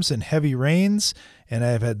storms and heavy rains, and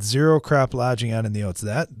I've had zero crop lodging out in the oats.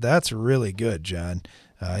 That's really good, John.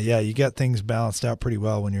 You got things balanced out pretty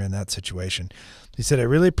well when you're in that situation. He said, I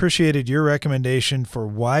really appreciated your recommendation for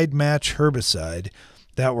wide match herbicide.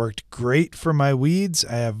 That worked great for my weeds.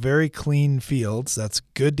 I have very clean fields. That's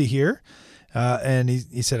good to hear. And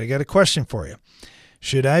he said, I got a question for you.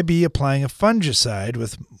 Should I be applying a fungicide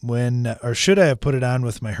or should I have put it on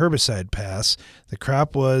with my herbicide pass? The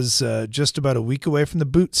crop was just about a week away from the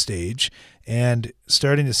boot stage and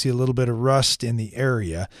starting to see a little bit of rust in the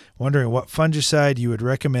area. Wondering what fungicide you would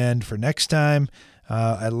recommend for next time.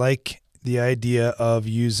 I like the idea of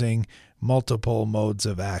using multiple modes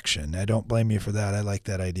of action. I don't blame you for that. I like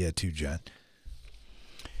that idea too, John.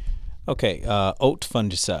 Okay, oat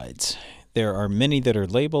fungicides. There are many that are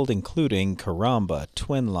labeled, including Caramba,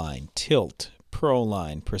 Twinline, Tilt,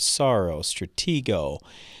 Proline, Presaro, Stratego.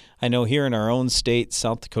 I know here in our own state,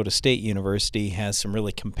 South Dakota State University has some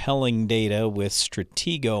really compelling data with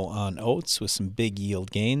Stratego on oats with some big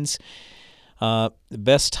yield gains. The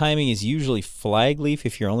best timing is usually flag leaf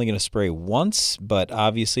if you're only going to spray once, but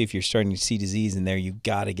obviously if you're starting to see disease in there, you've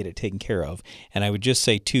got to get it taken care of. And I would just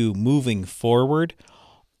say, too, moving forward,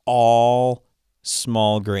 all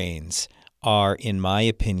small grains are, in my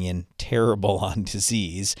opinion, terrible on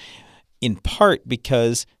disease, in part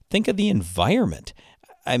because think of the environment.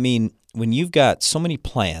 I mean, when you've got so many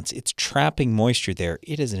plants, it's trapping moisture there.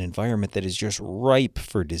 It is an environment that is just ripe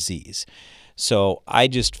for disease. So I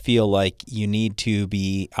just feel like you need to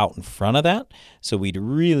be out in front of that. So we'd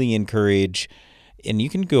really encourage, and you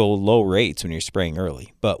can go low rates when you're spraying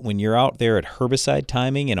early, but when you're out there at herbicide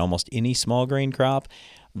timing in almost any small grain crop,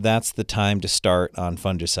 that's the time to start on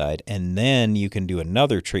fungicide, and then you can do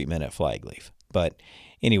another treatment at flag leaf. But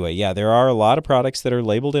anyway, yeah, there are a lot of products that are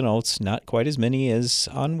labeled in oats, not quite as many as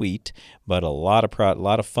on wheat, but a lot of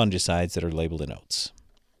fungicides that are labeled in oats.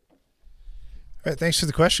 All right, thanks for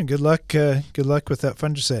the question. Good luck with that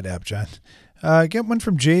fungicide app, John. I get one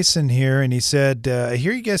from Jason here, and he said, I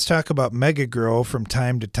hear you guys talk about Megagrow from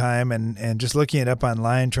time to time, and just looking it up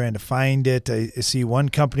online, trying to find it. I see one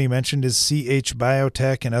company mentioned as CH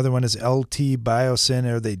Biotech, another one is LT Biosyn.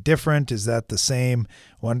 Are they different? Is that the same?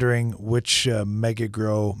 Wondering which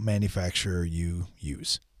Megagrow manufacturer you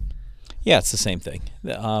use. Yeah, it's the same thing.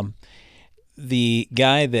 The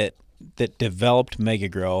guy that developed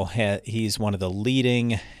Megagrow, he's one of the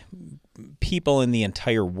leading people in the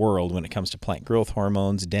entire world when it comes to plant growth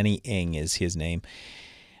hormones. Denny Ng is his name.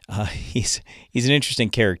 He's an interesting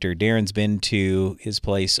character. Darren's been to his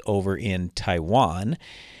place over in Taiwan.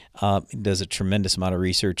 He does a tremendous amount of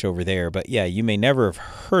research over there. But yeah, you may never have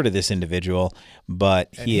heard of this individual, but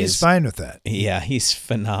he's fine with that. Yeah, he's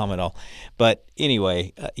phenomenal. But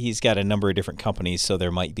anyway, he's got a number of different companies, so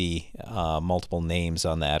there might be multiple names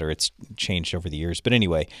on that, or it's changed over the years. But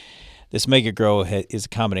anyway, this Megagrow is a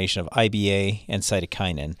combination of IBA and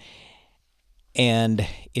cytokinin, and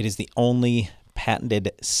it is the only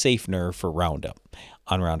patented safener for Roundup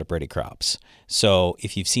on Roundup Ready crops. So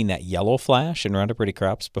if you've seen that yellow flash in Roundup Ready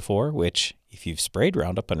crops before, which if you've sprayed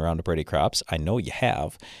Roundup on Roundup Ready crops, I know you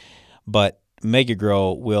have, but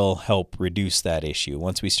MegaGrow will help reduce that issue.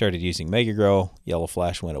 Once we started using MegaGrow, yellow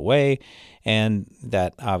flash went away, and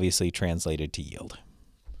that obviously translated to yield.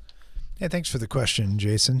 Hey, thanks for the question,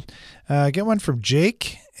 Jason. Get one from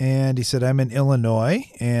Jake, and he said, I'm in Illinois,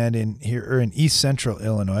 and in East Central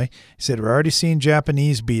Illinois. He said, we're already seeing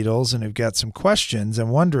Japanese beetles, and we've got some questions. I'm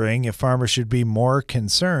wondering if farmers should be more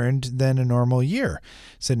concerned than a normal year.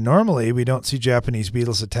 He said, normally we don't see Japanese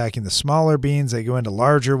beetles attacking the smaller beans. They go into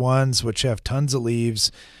larger ones, which have tons of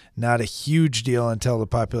leaves. Not a huge deal until the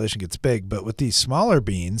population gets big. But with these smaller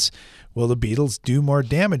beans, will the beetles do more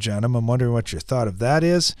damage on them? I'm wondering what your thought of that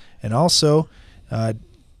is. And also,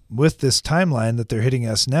 with this timeline that they're hitting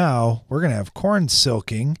us now, we're going to have corn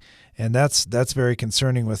silking, and that's very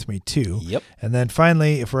concerning with me too. Yep. And then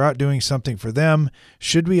finally, if we're out doing something for them,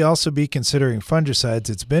 should we also be considering fungicides?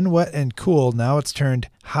 It's been wet and cool. Now it's turned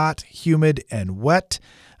hot, humid, and wet.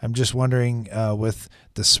 I'm just wondering with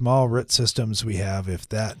the small root systems we have, if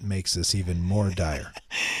that makes this even more dire.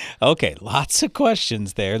 Okay, lots of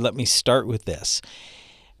questions there. Let me start with this.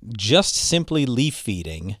 Just simply leaf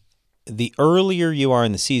feeding, the earlier you are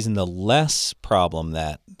in the season, the less problem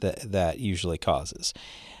that usually causes.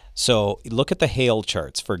 So look at the hail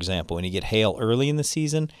charts, for example. When you get hail early in the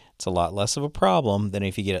season, it's a lot less of a problem than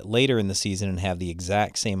if you get it later in the season and have the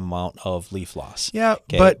exact same amount of leaf loss. Yeah,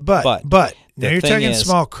 okay? but now you're talking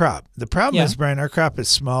small crop. The problem is, Yeah. Brian, our crop is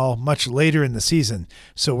small much later in the season.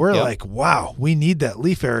 So we're Yep. like, wow, we need that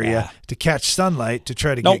leaf area to catch sunlight to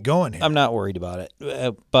try to Nope, get going here. I'm not worried about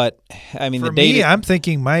it. But, I mean, For the data... me, I'm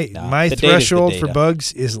thinking my the data's the threshold for data.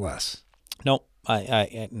 bugs is less. Nope.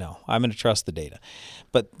 No, I'm going to trust the data.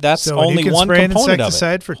 But that's So when you only can one spray an component of it.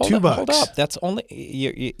 insecticide for $2. Hold up. That's only,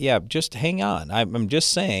 yeah, just hang on. I'm just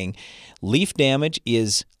saying leaf damage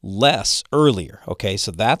is less earlier. Okay,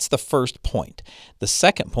 so that's the first point. The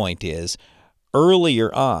second point is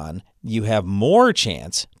earlier on, you have more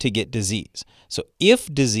chance to get disease. So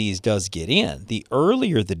if disease does get in, the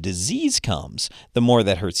earlier the disease comes, the more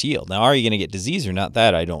that hurts yield. Now, are you going to get disease or not?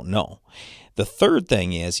 That I don't know. The third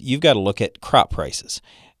thing is you've got to look at crop prices.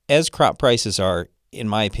 As crop prices are, in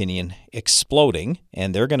my opinion, exploding,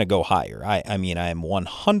 and they're going to go higher. I mean, I am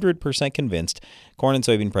 100% convinced corn and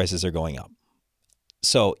soybean prices are going up.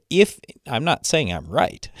 So I'm not saying I'm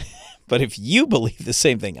right, but if you believe the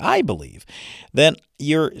same thing I believe, then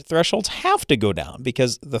your thresholds have to go down,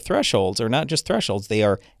 because the thresholds are not just thresholds, they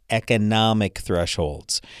are economic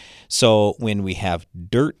thresholds. So when we have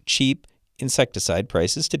dirt cheap insecticide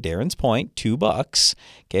prices, to Darren's point, $2,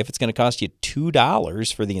 okay, if it's going to cost you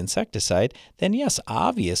 $2 for the insecticide, then yes,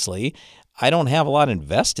 obviously, I don't have a lot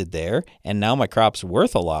invested there, and now my crop's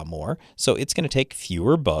worth a lot more, so it's going to take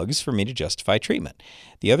fewer bugs for me to justify treatment.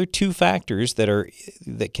 The other two factors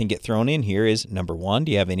that can get thrown in here is, number one,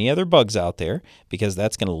 do you have any other bugs out there? Because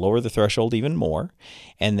that's going to lower the threshold even more.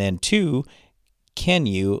 And then two, can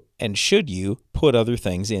you and should you put other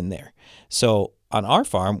things in there? So on our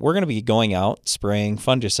farm, we're going to be going out spraying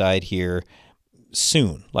fungicide here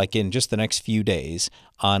soon, like in just the next few days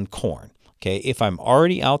on corn. Okay, if I'm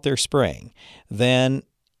already out there spraying, then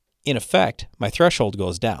in effect, my threshold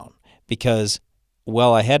goes down because,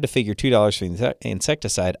 well, I had to figure $2 for the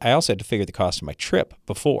insecticide. I also had to figure the cost of my trip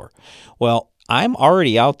before. Well, I'm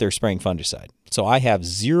already out there spraying fungicide, so I have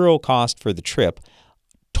zero cost for the trip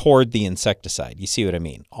toward the insecticide. You see what I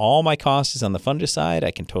mean? All my cost is on the fungicide.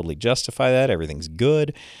 I can totally justify that. Everything's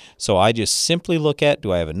good. So I just simply look at,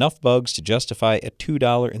 do I have enough bugs to justify a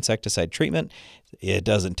 $2 insecticide treatment? It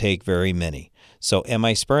doesn't take very many. So am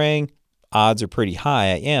I spraying? Odds are pretty high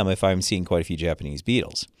I am if I'm seeing quite a few Japanese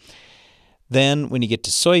beetles. Then when you get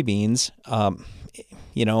to soybeans, I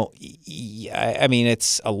mean,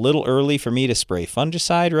 it's a little early for me to spray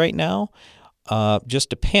fungicide right now. Just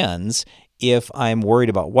depends if I'm worried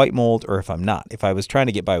about white mold or if I'm not. If I was trying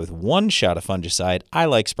to get by with one shot of fungicide, I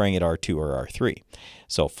like spraying at R2 or R3.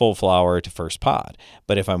 So full flower to first pod.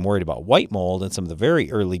 But if I'm worried about white mold and some of the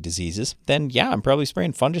very early diseases, then yeah, I'm probably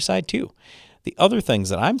spraying fungicide too. The other things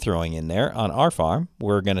that I'm throwing in there on our farm,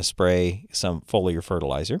 we're going to spray some foliar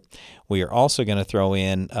fertilizer. We are also going to throw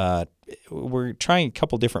in, we're trying a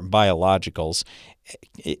couple different biologicals,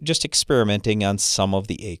 just experimenting on some of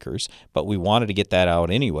the acres, but we wanted to get that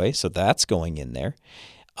out anyway, so that's going in there.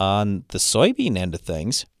 On the soybean end of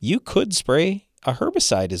things, you could spray a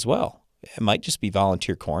herbicide as well. It might just be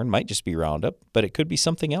volunteer corn, might just be Roundup, but it could be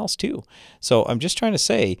something else too. So I'm just trying to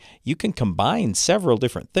say you can combine several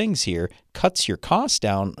different things here, cuts your costs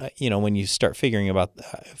down, when you start figuring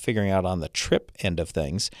out on the trip end of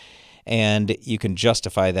things, and you can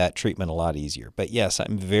justify that treatment a lot easier. But yes,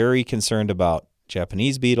 I'm very concerned about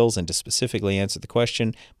Japanese beetles, and to specifically answer the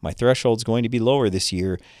question, my threshold's going to be lower this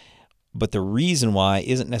year But the reason why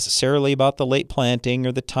isn't necessarily about the late planting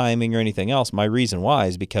or the timing or anything else. My reason why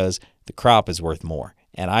is because the crop is worth more,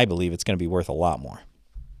 and I believe it's going to be worth a lot more.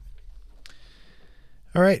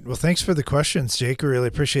 All right. Well, thanks for the questions, Jake. We really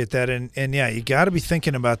appreciate that. And yeah, you got to be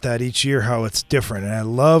thinking about that each year, how it's different. And I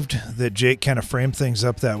loved that Jake kind of framed things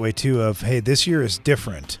up that way too of, hey, this year is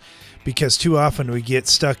different. Because too often we get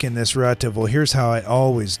stuck in this rut of, well, here's how I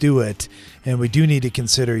always do it. And we do need to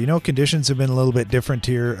consider, conditions have been a little bit different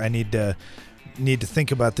here. I need to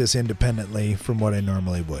think about this independently from what I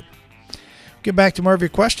normally would. Get back to more of your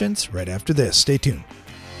questions right after this. Stay tuned.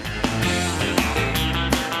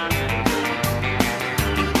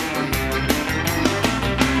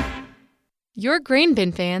 Your grain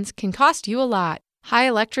bin fans can cost you a lot. High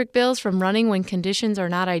electric bills from running when conditions are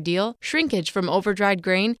not ideal, shrinkage from overdried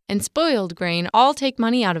grain, and spoiled grain all take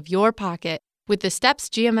money out of your pocket. With the Steps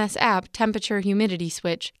GMS app temperature humidity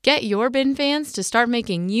switch, get your bin fans to start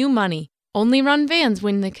making you money. Only run fans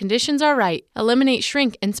when the conditions are right. Eliminate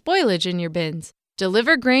shrink and spoilage in your bins.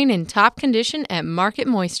 Deliver grain in top condition at market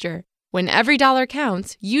moisture. When every dollar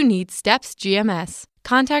counts, you need Steps GMS.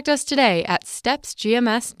 Contact us today at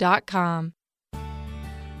stepsgms.com.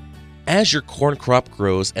 As your corn crop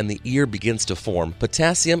grows and the ear begins to form,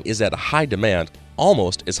 potassium is at a high demand,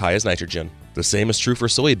 almost as high as nitrogen. The same is true for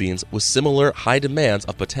soybeans, with similar high demands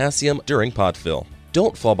of potassium during pod fill.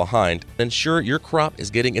 Don't fall behind. Ensure your crop is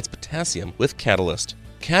getting its potassium with Catalyst.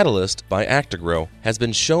 Catalyst by Actagro has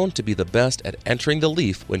been shown to be the best at entering the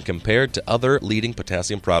leaf when compared to other leading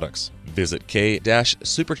potassium products. Visit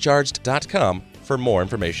k-supercharged.com for more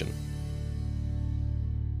information.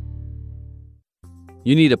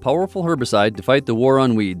 You need a powerful herbicide to fight the war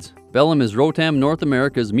on weeds. Bellum is Rotam North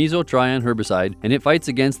America's mesotrione herbicide, and it fights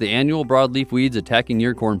against the annual broadleaf weeds attacking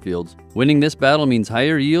your cornfields. Winning this battle means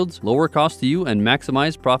higher yields, lower cost to you, and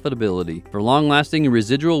maximized profitability. For long-lasting and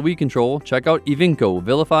residual weed control, check out Evinco,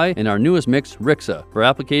 Vilify, and our newest mix, Rixa. For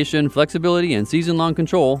application, flexibility, and season-long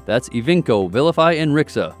control, that's Evinco, Vilify, and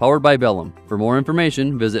Rixa, powered by Bellum. For more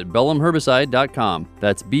information, visit bellumherbicide.com.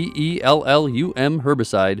 That's BELLUM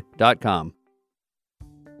herbicide.com.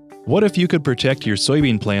 What if you could protect your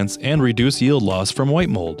soybean plants and reduce yield loss from white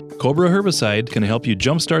mold? Cobra herbicide can help you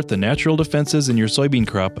jumpstart the natural defenses in your soybean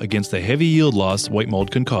crop against the heavy yield loss white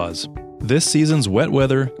mold can cause. This season's wet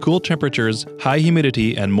weather, cool temperatures, high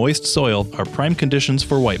humidity, and moist soil are prime conditions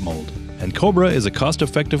for white mold. And Cobra is a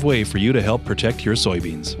cost-effective way for you to help protect your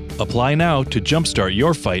soybeans. Apply now to jumpstart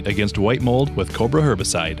your fight against white mold with Cobra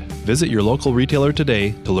herbicide. Visit your local retailer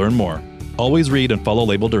today to learn more. Always read and follow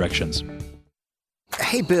label directions.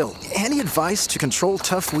 Hey, Bill, any advice to control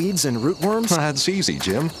tough weeds and rootworms? That's easy,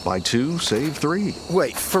 Jim. Buy 2, save 3.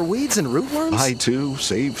 Wait, for weeds and rootworms? Buy 2,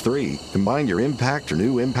 save 3. Combine your Impact or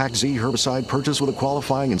new Impact Z herbicide purchase with a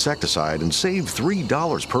qualifying insecticide and save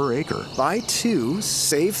 $3 per acre. Buy 2,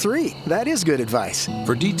 save 3. That is good advice.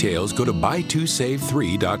 For details, go to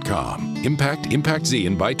buy2save3.com. Impact Z,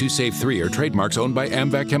 and Buy 2 Save 3 are trademarks owned by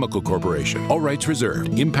Amvac Chemical Corporation. All rights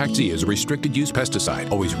reserved. Impact Z is a restricted-use pesticide.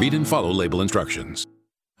 Always read and follow label instructions.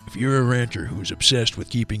 If you're a rancher who's obsessed with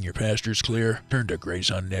keeping your pastures clear, turn to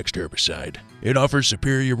Grazon Next herbicide. It offers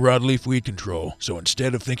superior broadleaf weed control, so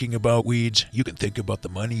instead of thinking about weeds, you can think about the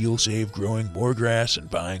money you'll save growing more grass and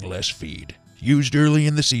buying less feed. Used early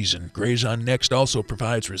in the season, Grazon Next also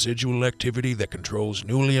provides residual activity that controls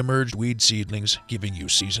newly emerged weed seedlings, giving you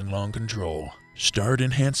season-long control. Start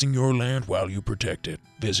enhancing your land while you protect it.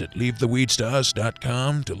 Visit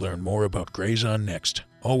leavetheweedstous.com to learn more about Grazon Next.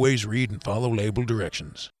 Always read and follow label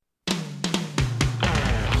directions.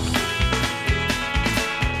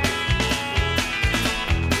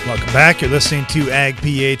 Welcome back. You're listening to Ag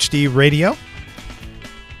PhD Radio.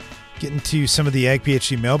 Getting to some of the Ag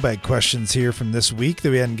PhD mailbag questions here from this week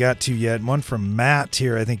that we hadn't got to yet. One from Matt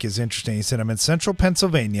here I think is interesting. He said, I'm in central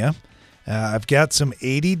Pennsylvania. I've got some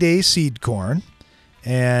 80-day seed corn,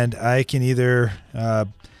 and I can either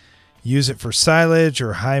use it for silage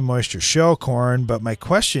or high moisture shell corn. But my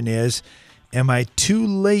question is, am I too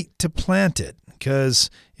late to plant it?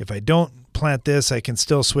 Because if I don't plant this, I can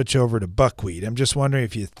still switch over to buckwheat. I'm just wondering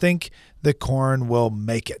if you think the corn will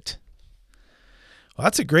make it. Well,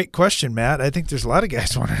 that's a great question, Matt. I think there's a lot of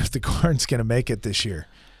guys wondering if the corn's going to make it this year.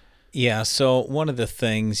 Yeah, so one of the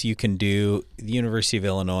things you can do, the University of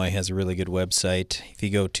Illinois has a really good website. If you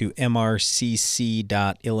go to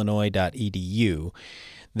mrcc.illinois.edu,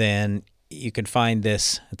 then you can find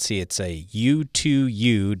this. Let's see, it's a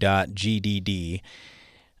u2u.gdd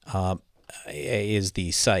is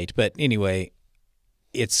the site. But anyway,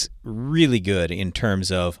 it's really good in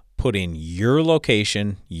terms of putting your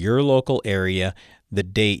location, your local area, the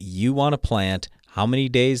date you want to plant, how many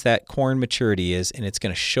days that corn maturity is, and it's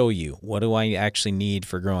going to show you what do I actually need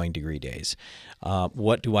for growing degree days.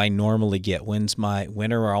 What do I normally get? When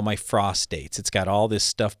are all my frost dates? It's got all this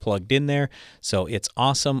stuff plugged in there, so it's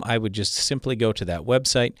awesome. I would just simply go to that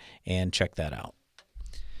website and check that out.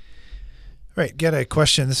 Right, got a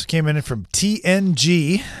question. This came in from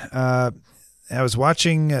TNG. I was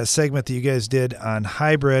watching a segment that you guys did on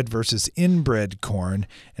hybrid versus inbred corn,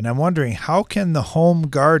 and I'm wondering, how can the home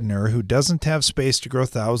gardener who doesn't have space to grow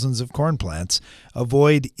thousands of corn plants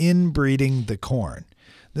avoid inbreeding the corn?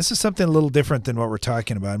 This is something a little different than what we're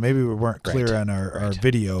talking about. Maybe we weren't clear on our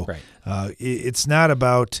video. Right. It's not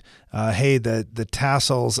about, hey, the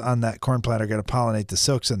tassels on that corn plant are going to pollinate the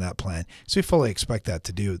silks in that plant. So we fully expect that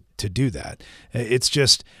to do that. It's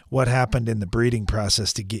just what happened in the breeding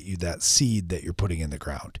process to get you that seed that you're putting in the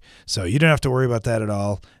ground. So you don't have to worry about that at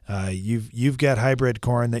all. You've got hybrid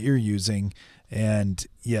corn that you're using. And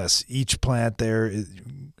yes, each plant there,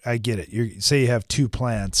 I get it. Say you have 2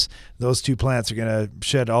 plants. Those 2 plants are going to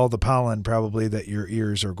shed all the pollen probably that your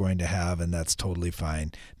ears are going to have, and that's totally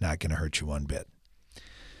fine. Not going to hurt you one bit.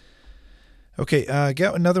 Okay,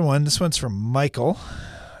 got another one. This one's from Michael.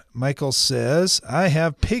 Michael says, I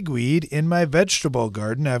have pigweed in my vegetable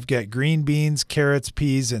garden. I've got green beans, carrots,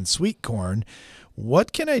 peas, and sweet corn.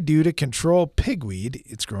 What can I do to control pigweed?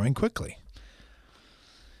 It's growing quickly.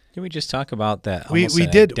 Can we just talk about that? We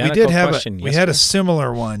did have a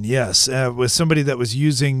similar one, yes, with somebody that was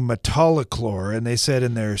using metolachlor, and they said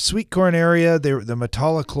in their sweet corn area, the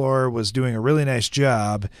metolachlor was doing a really nice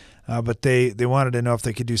job, but they wanted to know if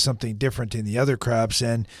they could do something different in the other crops.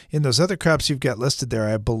 And in those other crops you've got listed there,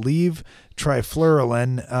 I believe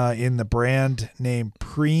trifluralin in the brand name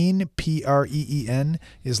Preen, Preen,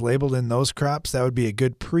 is labeled in those crops. That would be a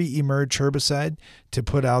good pre-emerge herbicide to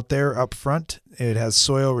put out there up front. It has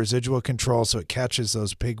soil residual control, so it catches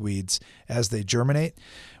those pigweeds as they germinate.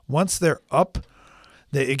 Once they're up,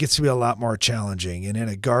 it gets to be a lot more challenging. And in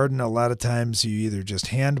a garden, a lot of times you either just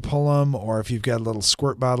hand pull them, or if you've got a little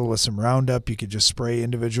squirt bottle with some Roundup, you could just spray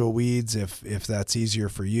individual weeds if that's easier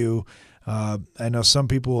for you. I know some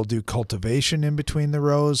people will do cultivation in between the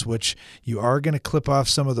rows, which you are going to clip off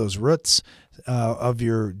some of those roots of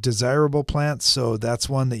your desirable plants. So that's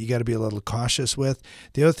one that you got to be a little cautious with.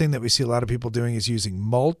 The other thing that we see a lot of people doing is using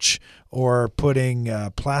mulch or putting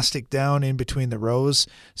plastic down in between the rows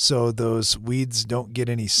so those weeds don't get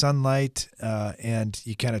any sunlight and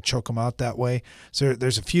you kind of choke them out that way. So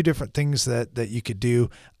there's a few different things that you could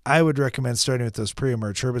do. I would recommend starting with those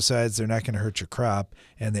pre-emerge herbicides. They're not going to hurt your crop,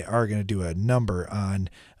 and they are going to do a number on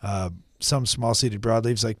some small-seeded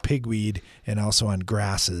broadleaves like pigweed and also on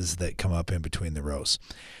grasses that come up in between the rows.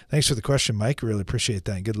 Thanks for the question, Mike. Really appreciate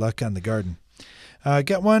that. Good luck on the garden.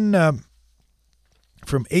 Got one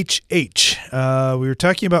from HH. We were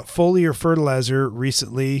talking about foliar fertilizer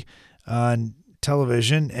recently on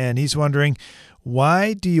television, and he's wondering,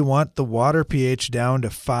 why do you want the water pH down to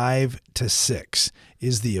 5 to 6?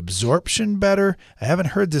 Is the absorption better? I haven't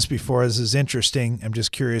heard this before. This is interesting. I'm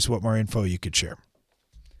just curious what more info you could share.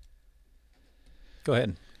 Go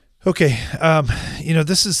ahead. Okay.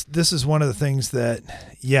 This is one of the things that,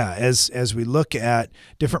 as we look at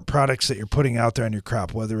different products that you're putting out there on your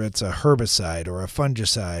crop, whether it's a herbicide or a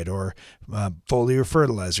fungicide or foliar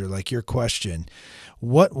fertilizer, like your question,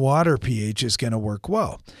 what water pH is going to work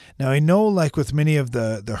well? Now, I know, like with many of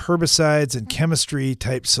the herbicides and chemistry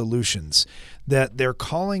type solutions, that they're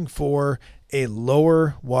calling for a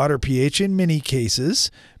lower water pH in many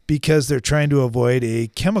cases because they're trying to avoid a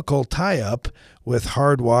chemical tie-up with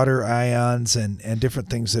hard water ions and different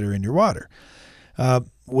things that are in your water.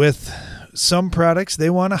 With some products, they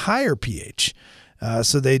want a higher pH.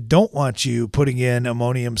 So they don't want you putting in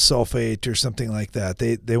ammonium sulfate or something like that.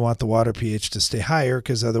 They want the water pH to stay higher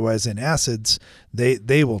because otherwise in acids,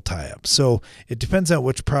 they will tie up. So it depends on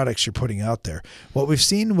which products you're putting out there. What we've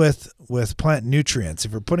seen with plant nutrients,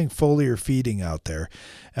 if you're putting foliar feeding out there,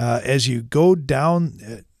 as you go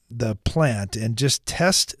down the plant and just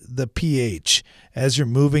test the pH as you're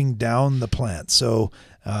moving down the plant. So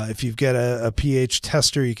if you've got a pH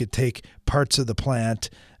tester, you could take parts of the plant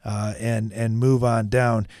and move on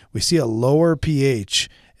down. We see a lower pH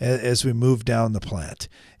as we move down the plant.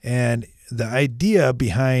 And the idea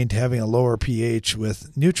behind having a lower pH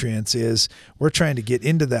with nutrients is we're trying to get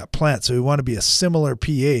into that plant. So we want to be a similar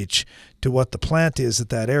pH to what the plant is at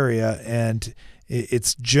that area, and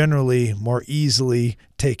it's generally more easily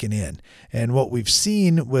taken in. And what we've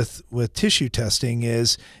seen with tissue testing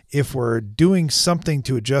is if we're doing something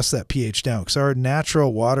to adjust that pH down, because our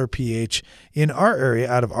natural water pH in our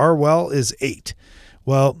area out of our well is 8.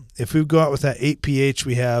 Well, if we go out with that 8 pH,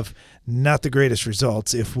 we have not the greatest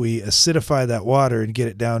results. If we acidify that water and get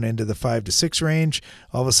it down into the 5 to 6 range,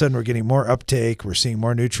 all of a sudden we're getting more uptake, we're seeing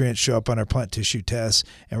more nutrients show up on our plant tissue tests,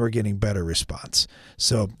 and we're getting better response.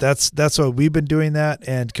 So that's why we've been doing that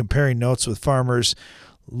and comparing notes with farmers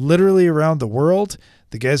literally around the world.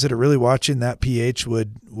 The guys that are really watching that pH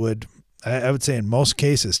would I would say in most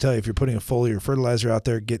cases tell you if you're putting a foliar fertilizer out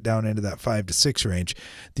there, get down into that 5 to 6 range.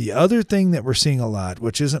 The other thing that we're seeing a lot,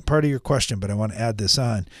 which isn't part of your question, but I want to add this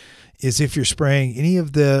on, is if you're spraying any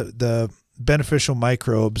of the beneficial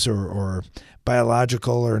microbes or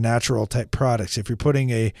biological or natural type products, if you're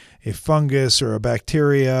putting a fungus or a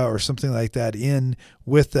bacteria or something like that in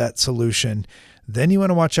with that solution, then you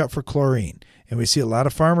want to watch out for chlorine. And we see a lot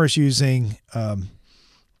of farmers using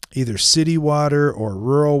either city water or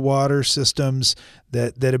rural water systems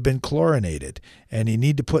that have been chlorinated. And you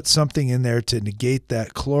need to put something in there to negate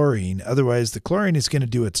that chlorine. Otherwise, the chlorine is going to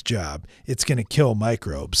do its job. It's going to kill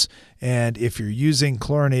microbes. And if you're using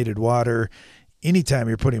chlorinated water, anytime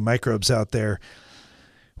you're putting microbes out there,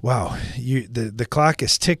 wow, the clock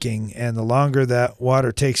is ticking, and the longer that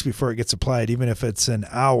water takes before it gets applied, even if it's an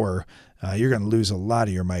hour, you're going to lose a lot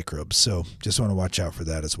of your microbes. So just want to watch out for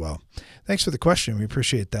that as well. Thanks for the question. We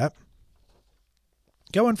appreciate that.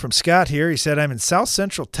 Got one from Scott here. He said, I'm in South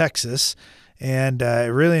Central Texas, and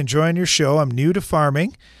really enjoying your show. I'm new to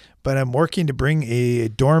farming, but I'm working to bring a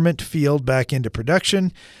dormant field back into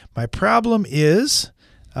production. My problem is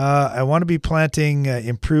I want to be planting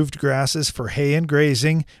improved grasses for hay and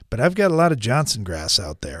grazing, but I've got a lot of Johnson grass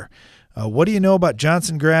out there. What do you know about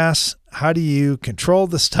Johnson grass? How do you control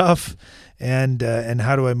the stuff? And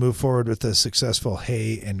how do I move forward with a successful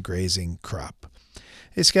hay and grazing crop?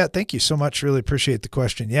 Hey, Scott, thank you so much. Really appreciate the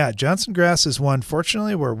question. Yeah, Johnson grass is one,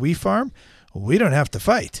 fortunately, where we farm, we don't have to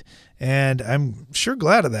fight. And I'm sure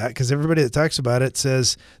glad of that, because everybody that talks about it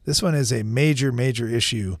says this one is a major, major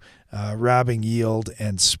issue, robbing yield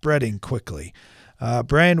and spreading quickly.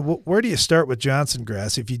 Brian, where do you start with Johnson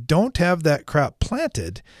grass? If you don't have that crop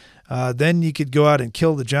planted, then you could go out and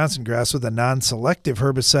kill the Johnson grass with a non-selective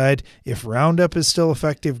herbicide. If Roundup is still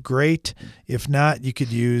effective, great. If not, you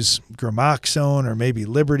could use Gramoxone or maybe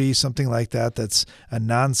Liberty, something like that. That's a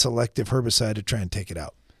non-selective herbicide to try and take it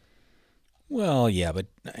out. Well, yeah, but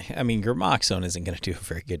I mean, Gramoxone isn't going to do a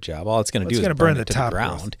very good job. All it's going to do is burn it to the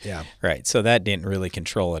ground. Growth. Yeah, right. So that didn't really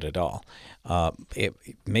control it at all. It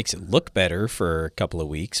makes it look better for a couple of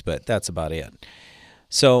weeks, but that's about it.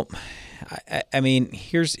 So, I mean,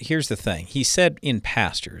 here's the thing. He said in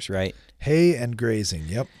pastures, right? Hay and grazing.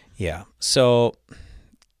 Yep. Yeah. So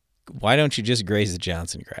why don't you just graze the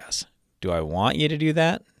Johnson grass? Do I want you to do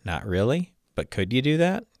that? Not really. But could you do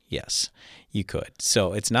that? Yes, you could.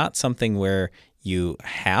 So it's not something where you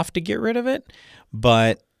have to get rid of it,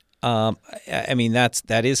 but I mean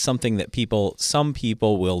that is something that some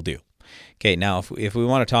people will do. Okay, now if we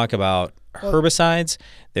want to talk about herbicides,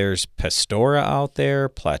 there's Pastora out there,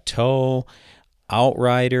 Plateau,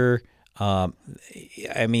 Outrider.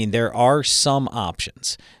 I mean, there are some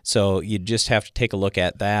options. So you just have to take a look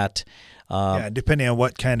at that. Depending on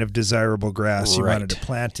what kind of desirable grass you wanted to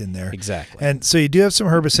plant in there. Exactly. And so you do have some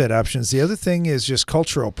herbicide options. The other thing is just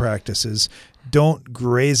cultural practices. Don't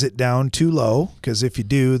graze it down too low, because if you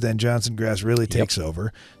do, then Johnson grass really takes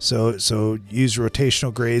over. So use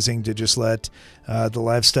rotational grazing to just let the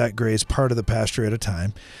livestock graze part of the pasture at a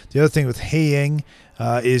time. The other thing with haying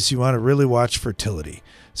is you want to really watch fertility.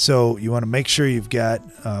 So you want to make sure you've got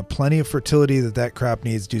plenty of fertility that crop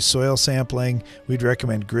needs. Do soil sampling. We'd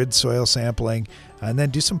recommend grid soil sampling. And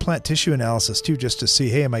then do some plant tissue analysis too, just to see,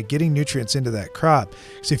 hey, am I getting nutrients into that crop?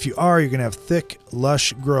 Because if you are, you're going to have thick,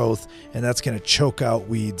 lush growth, and that's going to choke out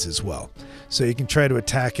weeds as well. So you can try to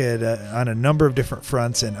attack it on a number of different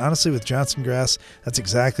fronts. And honestly, with Johnson grass, that's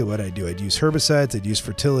exactly what I do. I'd use herbicides, I'd use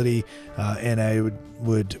fertility, and I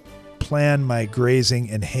would plan my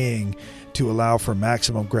grazing and haying to allow for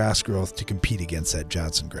maximum grass growth to compete against that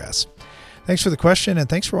Johnson grass. Thanks for the question, and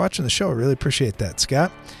thanks for watching the show. I really appreciate that,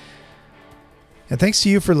 Scott. And thanks to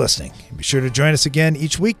you for listening. Be sure to join us again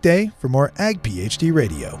each weekday for more Ag PhD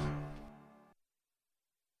Radio.